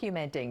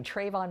 documenting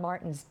Trayvon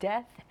Martin's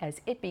death as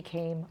it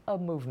became a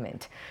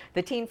movement.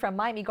 The teen from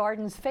Miami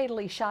Gardens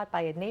fatally shot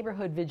by a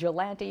neighborhood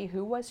vigilante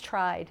who was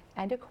tried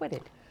and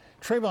acquitted.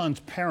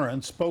 Trayvon's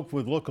parents spoke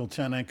with Local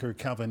 10 anchor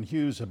Calvin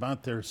Hughes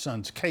about their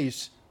son's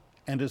case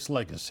and his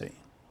legacy.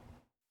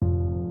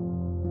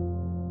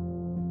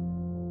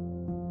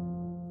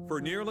 For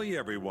nearly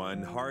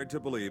everyone, hard to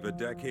believe a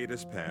decade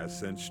has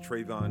passed since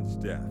Trayvon's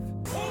death.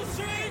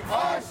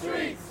 Our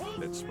streets!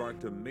 That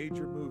sparked a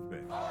major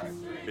movement.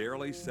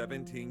 Barely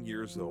 17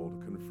 years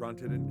old,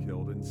 confronted and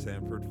killed in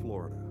Sanford,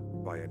 Florida,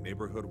 by a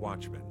neighborhood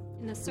watchman.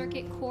 In the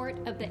Circuit Court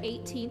of the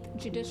 18th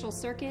Judicial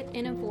Circuit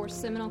in and for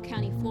Seminole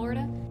County,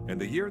 Florida. And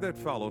the year that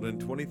followed in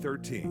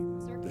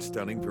 2013, the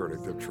stunning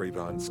verdict of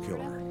Trayvon's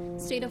killer.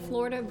 State of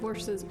Florida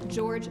versus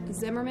George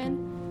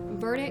Zimmerman.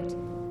 Verdict: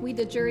 we,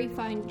 the jury,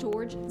 find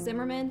George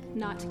Zimmerman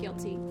not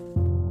guilty.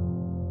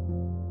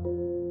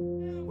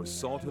 Was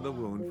salt in the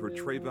wound for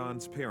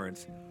Trayvon's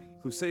parents,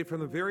 who say from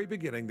the very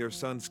beginning their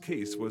son's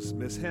case was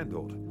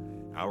mishandled.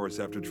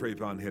 Hours after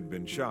Trayvon had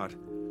been shot,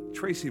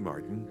 Tracy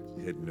Martin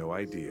had no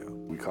idea.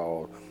 We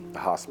called the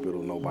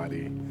hospital.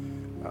 Nobody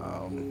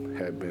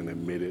had been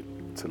admitted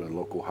to the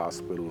local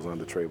hospitals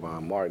under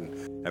Trayvon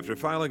Martin. After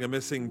filing a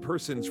missing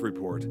persons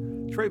report,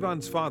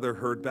 Trayvon's father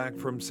heard back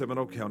from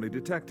Seminole County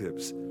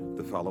detectives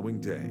the following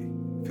day,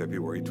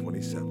 February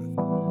 27th.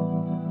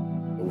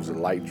 It was a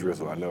light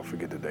drizzle. I'll never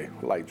forget the day.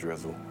 Light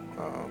drizzle.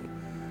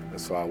 And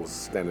so I was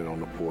standing on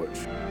the porch.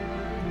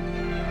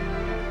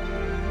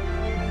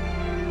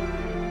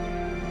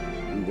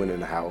 We went in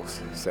the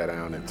house, sat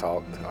down and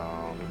talked.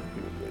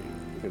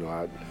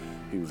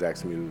 He was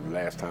asking me the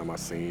last time I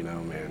seen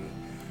him,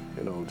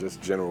 and just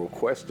general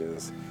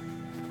questions.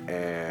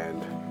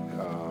 And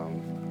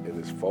in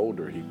his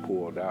folder, he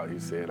pulled out. He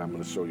said, "I'm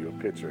going to show you a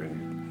picture,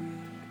 and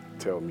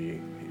tell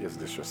me, is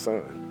this your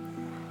son?"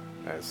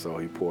 And so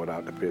he pulled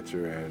out the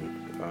picture,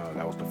 and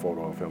that was the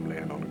photo of him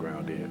laying on the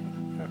ground dead.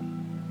 Yeah.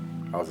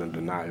 I was in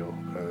denial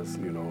because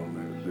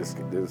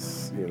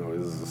this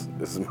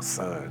is my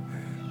son.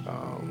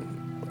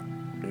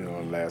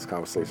 The last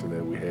conversation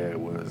that we had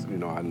was,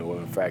 I know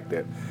in fact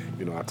that,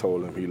 I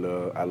told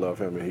him I love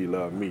him and he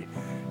loved me.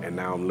 And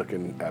now I'm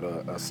looking at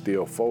a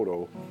still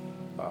photo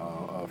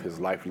of his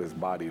lifeless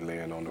body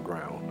laying on the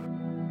ground.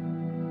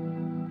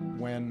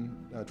 When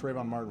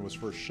Trayvon Martin was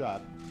first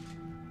shot,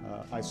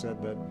 I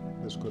said that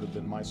this could have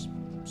been my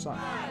son.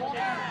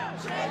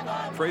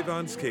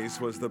 Trayvon's case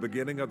was the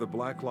beginning of the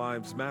Black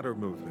Lives Matter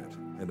movement.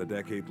 And a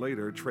decade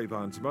later,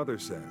 Trayvon's mother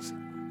says,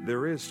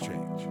 there is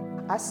change.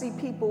 I see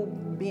people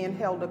being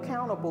held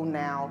accountable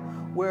now,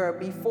 where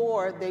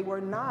before they were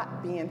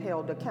not being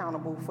held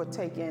accountable for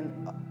taking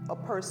a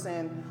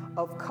person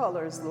of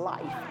color's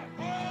life.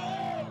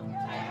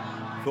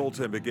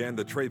 Fulton began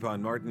the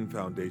Trayvon Martin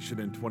Foundation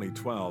in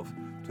 2012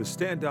 to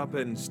stand up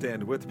and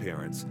stand with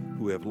parents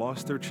who have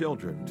lost their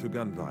children to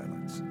gun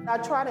violence. I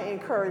try to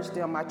encourage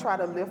them. I try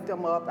to lift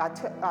them up. I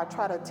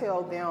try to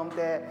tell them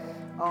that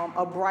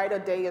a brighter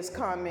day is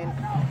coming.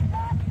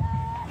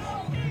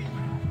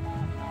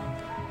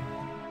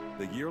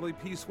 The yearly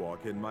Peace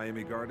Walk in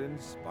Miami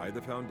Gardens by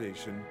the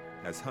foundation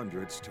has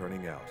hundreds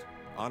turning out,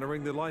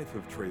 honoring the life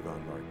of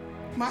Trayvon Martin.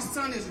 My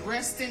son is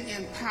resting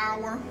in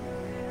power.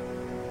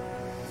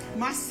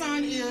 My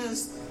son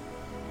is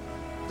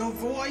the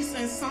voice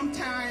and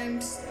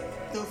sometimes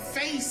the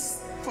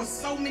face for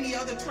so many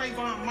other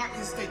Trayvon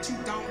Martins that you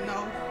don't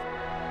know.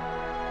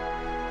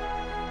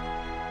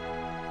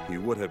 He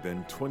would have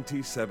been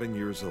 27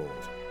 years old,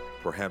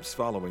 perhaps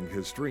following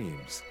his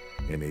dreams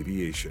in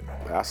aviation.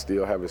 I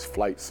still have his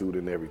flight suit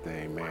and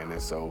everything, man,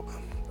 and so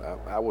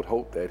I would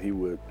hope that he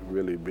would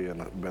really been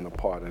a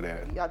part of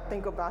that. I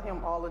think about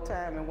him all the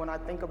time, and when I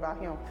think about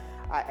him,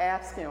 I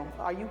ask him,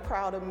 are you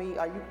proud of me?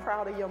 Are you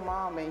proud of your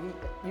mom? And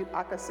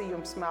I could see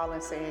him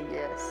smiling saying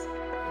yes.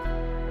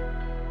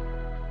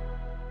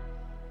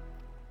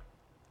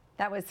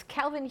 That was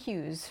Calvin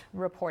Hughes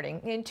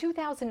reporting. In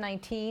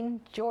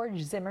 2019,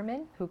 George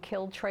Zimmerman, who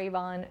killed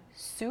Trayvon,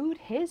 sued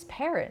his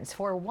parents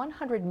for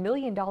 $100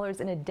 million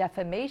in a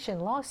defamation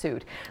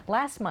lawsuit.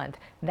 Last month,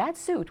 that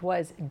suit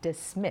was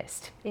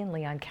dismissed in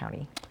Leon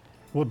County.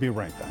 We'll be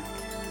right back.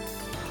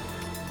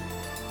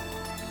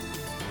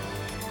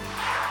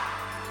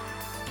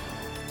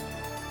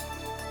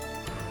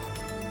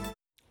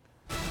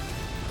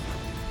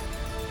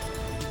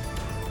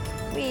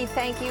 We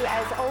thank you,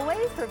 as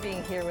always, for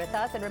being here with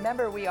us. And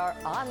remember, we are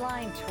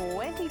online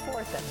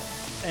 24/7.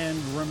 And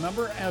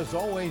remember, as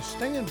always,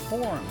 stay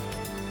informed,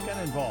 get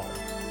involved.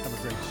 Have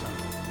a great Sunday.